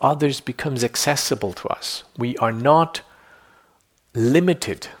experience of others becomes accessible to us. We are not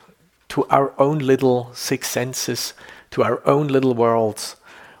limited to our own little 6 senses, to our own little worlds.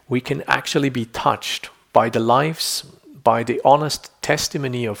 We can actually be touched by the lives, by the honest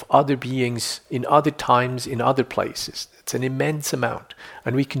testimony of other beings in other times, in other places. It's an immense amount.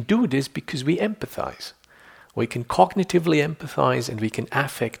 And we can do this because we empathize. We can cognitively empathize and we can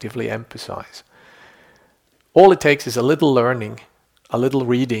affectively empathize. All it takes is a little learning, a little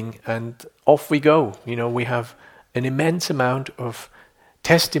reading, and off we go. We have an immense amount of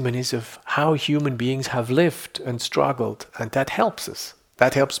testimonies of how human beings have lived and struggled, and that helps us.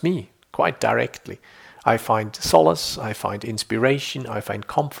 That helps me quite directly. I find solace, I find inspiration, I find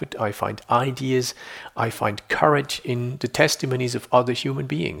comfort, I find ideas, I find courage in the testimonies of other human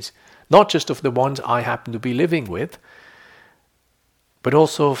beings. Not just of the ones I happen to be living with, but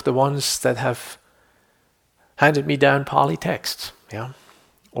also of the ones that have handed me down Pali texts,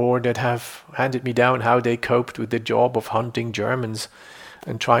 or that have handed me down how they coped with the job of hunting Germans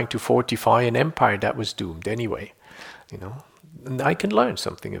and trying to fortify an empire that was doomed anyway. And I can learn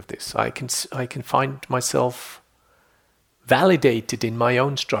something of this. I can find myself validated in my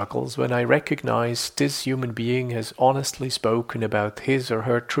own struggles when I recognize this human being has honestly spoken about his or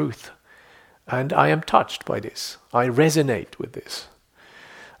her truth. And I am touched by this. I resonate with this.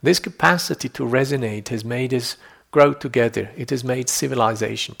 This capacity to resonate has made us grow together. It has made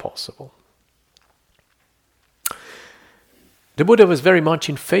civilization possible. The Buddha was very much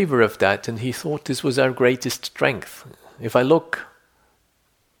in favor of that, and he thought this was our greatest strength. If I look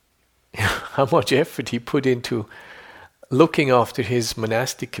how much effort he put into looking after his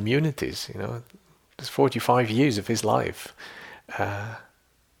monastic communities, there's 45 years of his life,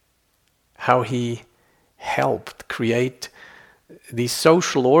 how he helped create these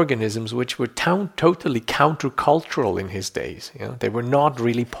social organisms which were totally countercultural in his days. They were not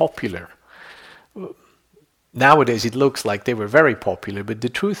really popular. Nowadays it looks like they were very popular, but the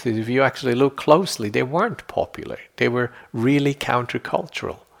truth is, if you actually look closely, they weren't popular. They were really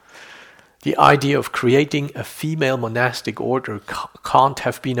countercultural. The idea of creating a female monastic order can't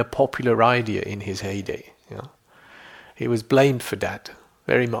have been a popular idea in his heyday. He was blamed for that,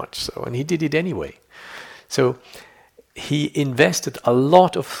 very much so, and he did it anyway. So he invested a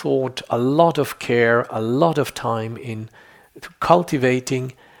lot of thought, a lot of care, a lot of time in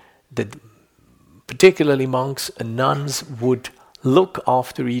cultivating that particularly monks and nuns would look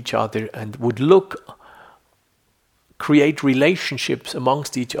after each other and would create relationships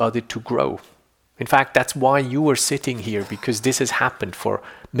amongst each other to grow. In fact, that's why you are sitting here, because this has happened for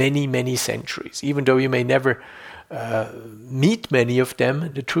many, many centuries. Even though you may never meet many of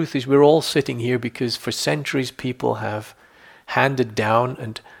them, the truth is we're all sitting here because for centuries people have handed down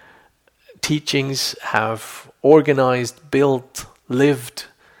and teachings have organized, built, lived,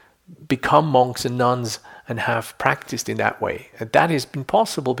 become monks and nuns and have practiced in that way. And that has been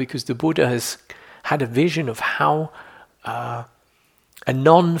possible because the Buddha has had a vision of how a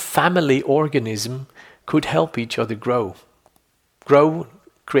non-family organism could help each other grow,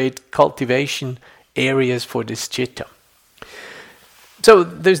 create cultivation areas for this citta. So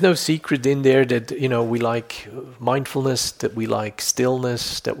there's no secret in there that we like mindfulness, that we like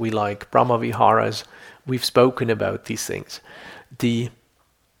stillness, that we like Brahmaviharas. We've spoken about these things. The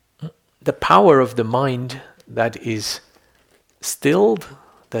power of the mind that is stilled,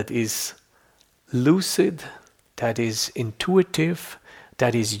 that is lucid, that is intuitive,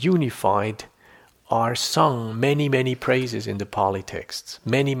 that is unified, are sung many, many praises in the Pali texts.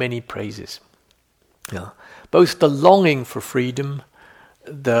 Many, many praises. Both the longing for freedom,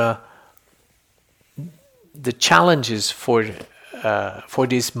 the challenges for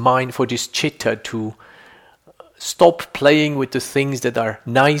this mind, for this citta to stop playing with the things that are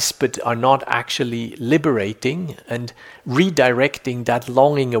nice but are not actually liberating, and redirecting that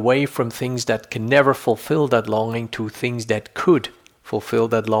longing away from things that can never fulfill that longing to things that could fulfill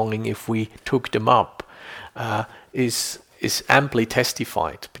that longing if we took them up, is amply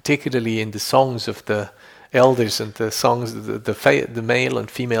testified, particularly in the songs of the elders, and the songs the male and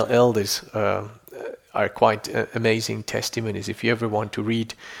female elders are quite amazing testimonies. If you ever want to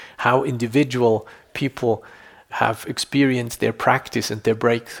read how individual people have experienced their practice and their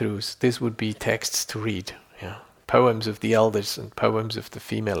breakthroughs, this would be texts to read. Poems of the elders and poems of the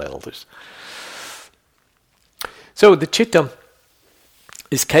female elders. So the citta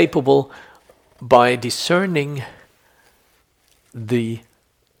is capable, by discerning the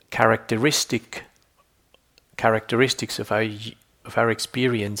characteristics of our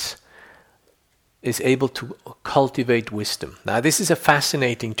experience, is able to cultivate wisdom. Now, this is a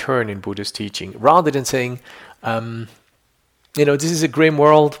fascinating turn in Buddha's teaching. Rather than saying, this is a grim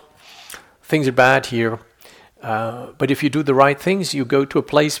world, things are bad here, but if you do the right things, you go to a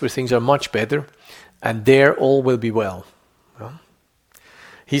place where things are much better, and there all will be well.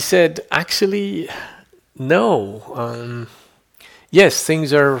 He said, actually, no. Yes,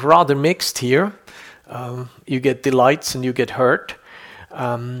 things are rather mixed here. You get delights and you get hurt.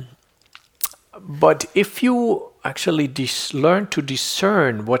 But if you actually learn to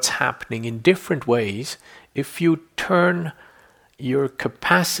discern what's happening in different ways, if you turn your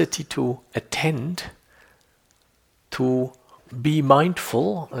capacity to attend, to be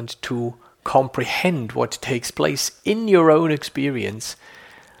mindful, and to comprehend what takes place in your own experience,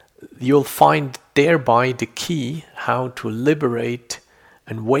 you'll find thereby the key how to liberate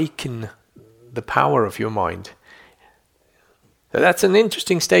and waken the power of your mind. That's an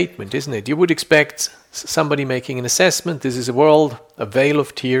interesting statement, isn't it? You would expect somebody making an assessment. This is a world, a vale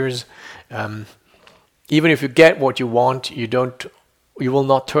of tears. Even if you get what you want, you don't You will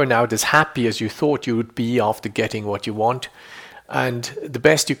not turn out as happy as you thought you would be after getting what you want. And the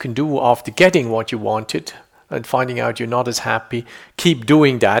best you can do after getting what you wanted and finding out you're not as happy, keep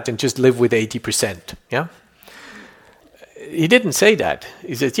doing that and just live with 80%. Yeah? He didn't say that.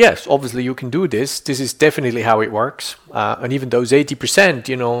 He said, yes, obviously you can do this. This is definitely how it works. And even those 80%,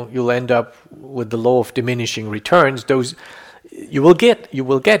 you'll end up with the law of diminishing returns. Those you will get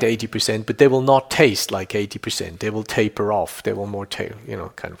 80%, but they will not taste like 80%. They will taper off. They will more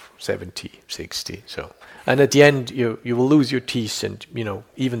kind of 70, 60. So, and at the end, you will lose your teeth, and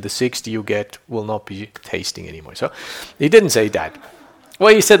even the 60 you get will not be tasting anymore. So, he didn't say that.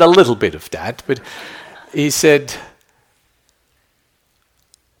 Well, he said a little bit of that, but he said,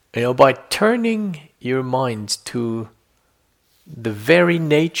 by turning your mind to the very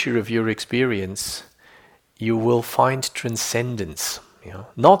nature of your experience, you will find transcendence.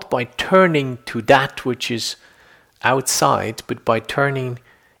 Not by turning to that which is outside, but by turning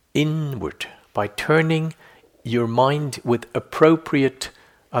inward, by turning your mind with appropriate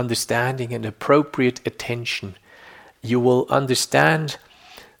understanding and appropriate attention. You will understand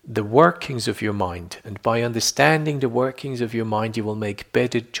the workings of your mind, and by understanding the workings of your mind, you will make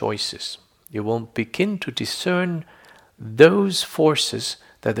better choices. You will begin to discern those forces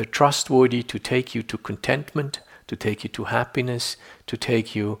that are trustworthy to take you to contentment, to take you to happiness, to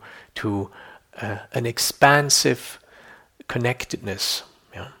take you to an expansive connectedness,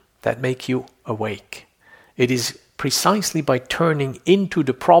 that make you awake. It is precisely by turning into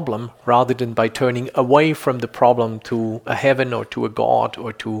the problem rather than by turning away from the problem to a heaven or to a God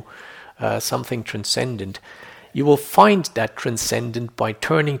or to something transcendent. You will find that transcendent by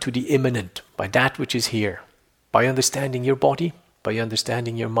turning to the immanent, by that which is here, by understanding your body, by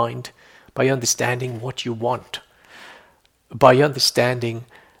understanding your mind, by understanding what you want, by understanding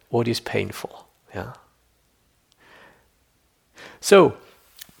what is painful. Yeah. So,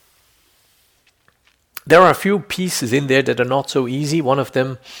 there are a few pieces in there that are not so easy. One of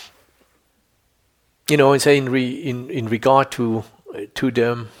them, in regard to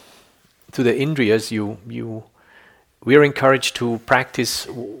the indriyas, we're encouraged to practice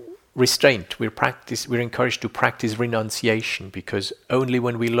restraint. We're encouraged to practice renunciation, because only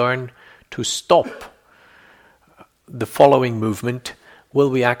when we learn to stop the following movement will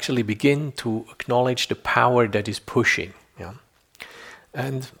we actually begin to acknowledge the power that is pushing. Yeah.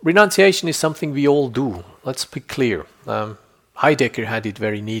 And renunciation is something we all do. Let's be clear. Heidegger had it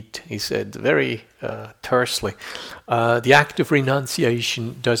very neat. He said very tersely, the act of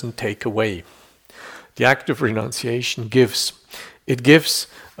renunciation doesn't take away. The act of renunciation gives. It gives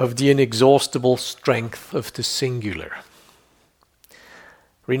of the inexhaustible strength of the singular.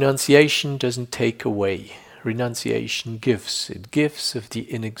 Renunciation doesn't take away. Renunciation gives. It gives of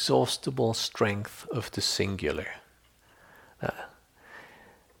the inexhaustible strength of the singular.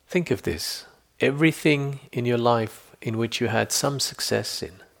 Think of this. Everything in your life in which you had some success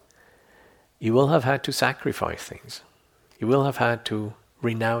in, you will have had to sacrifice things. You will have had to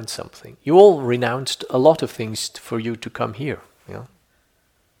renounce something. You all renounced a lot of things for you to come here.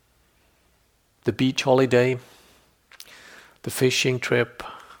 The beach holiday, the fishing trip,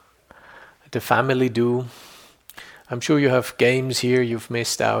 the family do. I'm sure you have games here you've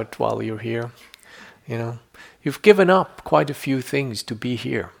missed out while you're here. You've given up quite a few things to be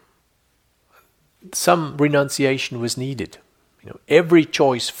here. Some renunciation was needed. Every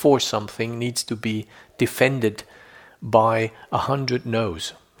choice for something needs to be defended by 100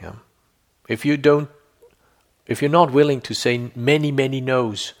 no's. If you're not willing to say many, many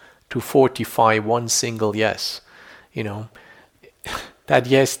no's to fortify one single yes, that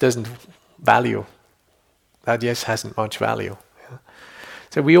yes doesn't value. That yes hasn't much value.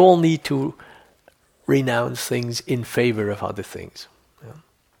 So we all need to renounce things in favor of other things.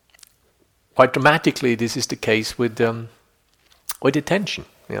 Quite dramatically, this is the case with attention.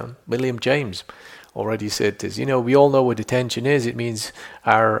 William James already said this. We all know what attention is. It means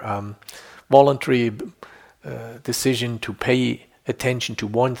our voluntary decision to pay attention to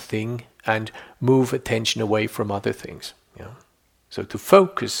one thing and move attention away from other things. So to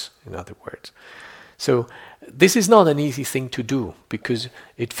focus, in other words. So this is not an easy thing to do, because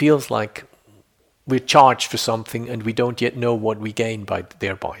it feels like we're charged for something and we don't yet know what we gain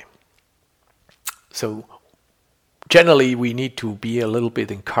thereby. So generally we need to be a little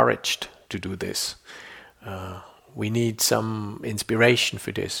bit encouraged to do this. We need some inspiration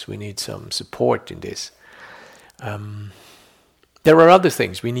for this. We need some support in this. There are other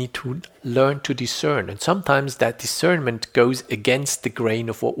things we need to learn to discern, and sometimes that discernment goes against the grain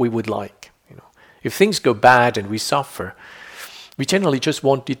of what we would like. If things go bad and we suffer, we generally just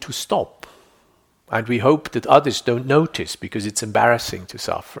want it to stop. And we hope that others don't notice because it's embarrassing to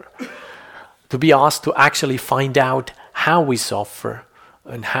suffer. To be asked to actually find out how we suffer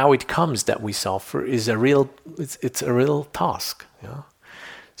and how it comes that we suffer is a real task. Yeah?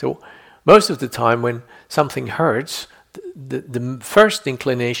 So most of the time when something hurts, the first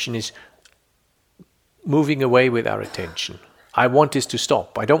inclination is moving away with our attention. I want this to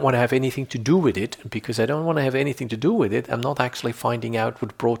stop. I don't want to have anything to do with it. And because I don't want to have anything to do with it, I'm not actually finding out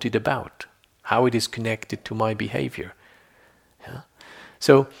what brought it about, how it is connected to my behavior. Yeah?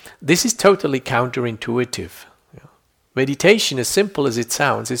 So this is totally counterintuitive. Yeah? Meditation, as simple as it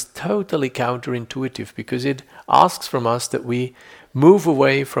sounds, is totally counterintuitive because it asks from us that we move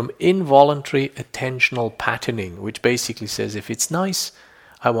away from involuntary attentional patterning, which basically says if it's nice,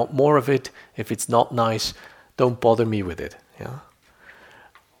 I want more of it. If it's not nice, don't bother me with it. Yeah?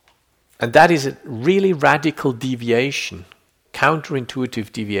 And that is a really radical deviation,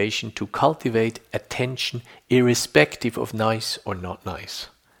 counterintuitive deviation to cultivate attention irrespective of nice or not nice.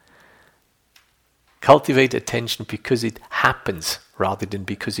 Cultivate attention because it happens rather than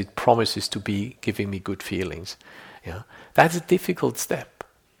because it promises to be giving me good feelings. Yeah? That's a difficult step.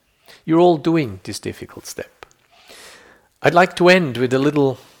 You're all doing this difficult step. I'd like to end with a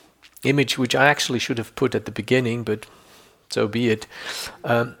little image which I actually should have put at the beginning, but so be it.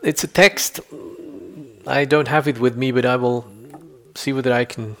 It's a text. I don't have it with me, but I will see whether I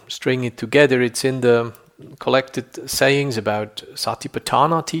can string it together. It's in the collected sayings about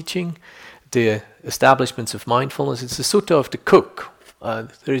Satipatthana teaching, the establishments of mindfulness. It's the Sutta of the cook.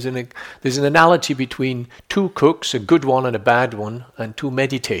 There's an analogy between two cooks, a good one and a bad one, and two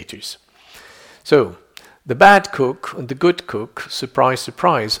meditators. So, the bad cook and the good cook, surprise,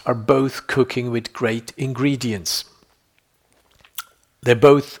 surprise, are both cooking with great ingredients. They're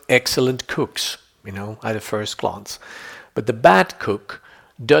both excellent cooks, at a first glance. But the bad cook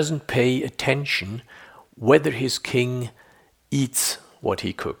doesn't pay attention whether his king eats what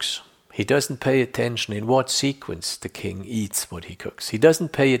he cooks. He doesn't pay attention in what sequence the king eats what he cooks. He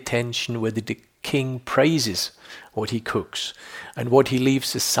doesn't pay attention whether the king praises what he cooks and what he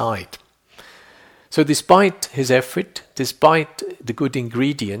leaves aside. So despite his effort, despite the good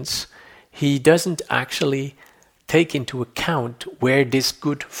ingredients, he doesn't actually take into account where this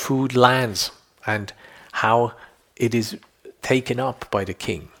good food lands and how it is taken up by the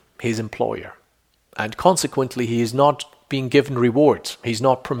king, his employer. And consequently, he is not being given rewards. He's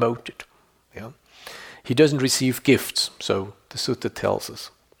not promoted. Yeah? He doesn't receive gifts, so the sutta tells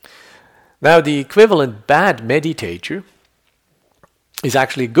us. Now, the equivalent bad meditator is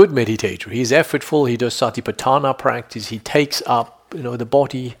actually a good meditator. He's effortful, he does satipatthana practice, he takes up the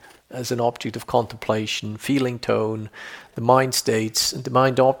body as an object of contemplation, feeling tone, the mind states and the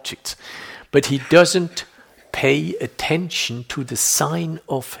mind objects. But he doesn't pay attention to the sign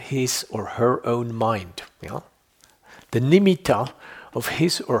of his or her own mind. Yeah? The nimitta of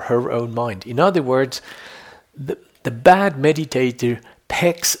his or her own mind. In other words, the bad meditator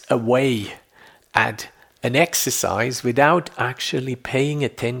pecks away at an exercise without actually paying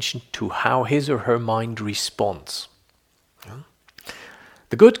attention to how his or her mind responds. Yeah?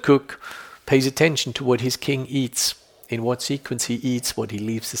 The good cook pays attention to what his king eats, in what sequence he eats, what he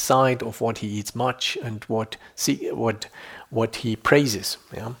leaves aside, of what he eats much, and what he praises.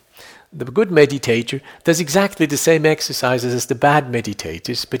 Yeah? The good meditator does exactly the same exercises as the bad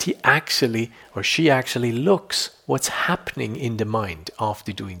meditators, but he actually, or she actually, looks what's happening in the mind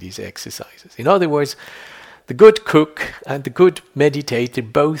after doing these exercises. In other words, the good cook and the good meditator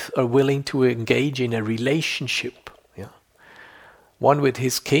both are willing to engage in a relationship. Yeah? One with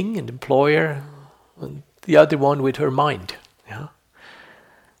his king and employer, and the other one with her mind. Yeah?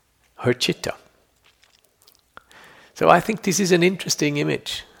 Her citta. So I think this is an interesting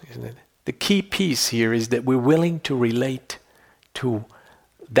image, isn't it? The key piece here is that we're willing to relate to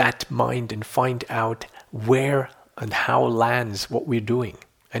that mind and find out where and how lands what we're doing.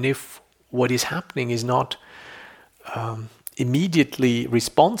 And if what is happening is not immediately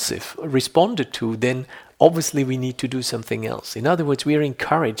responded to, then obviously we need to do something else. In other words, we are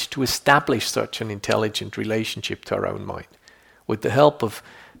encouraged to establish such an intelligent relationship to our own mind. With the help of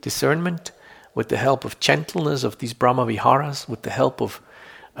discernment, with the help of gentleness of these Brahma Viharas, with the help of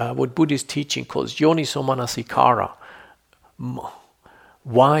what Buddhist teaching calls yoniso manasikara,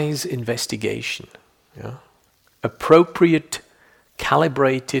 wise investigation, yeah? Appropriate,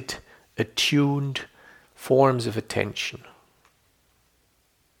 calibrated, attuned forms of attention.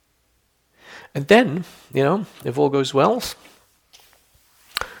 And then, if all goes well,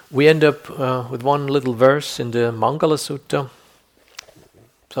 we end up with one little verse in the Mangala Sutta.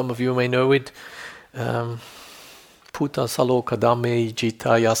 Some of you may know it. Puta saloka dhamme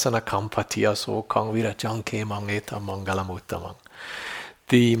jita yasana kampatiya sokang virajanke mangeta mangalamuttamang.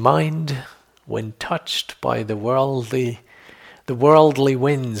 The mind, when touched by the worldly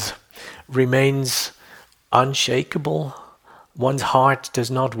winds, remains unshakable. One's heart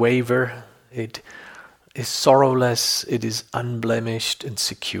does not waver. It is sorrowless, it is unblemished and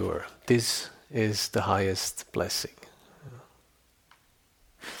secure. This is the highest blessing.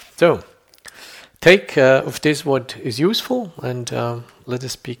 So, take of this what is useful, and let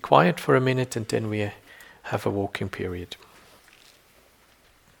us be quiet for a minute, and then we have a walking period.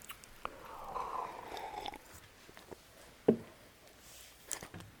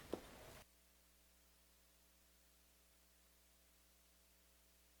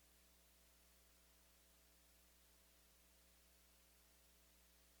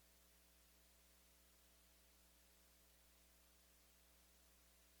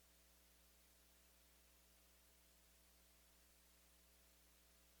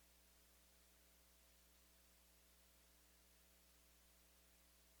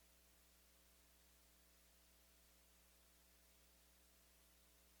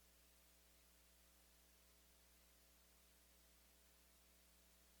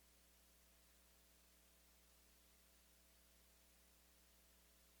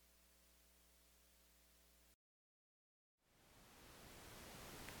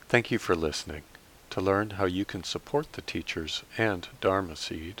 Thank you for listening. To learn how you can support the teachers and Dharma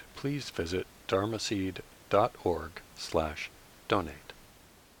Seed, please visit dharmaseed.org/donate.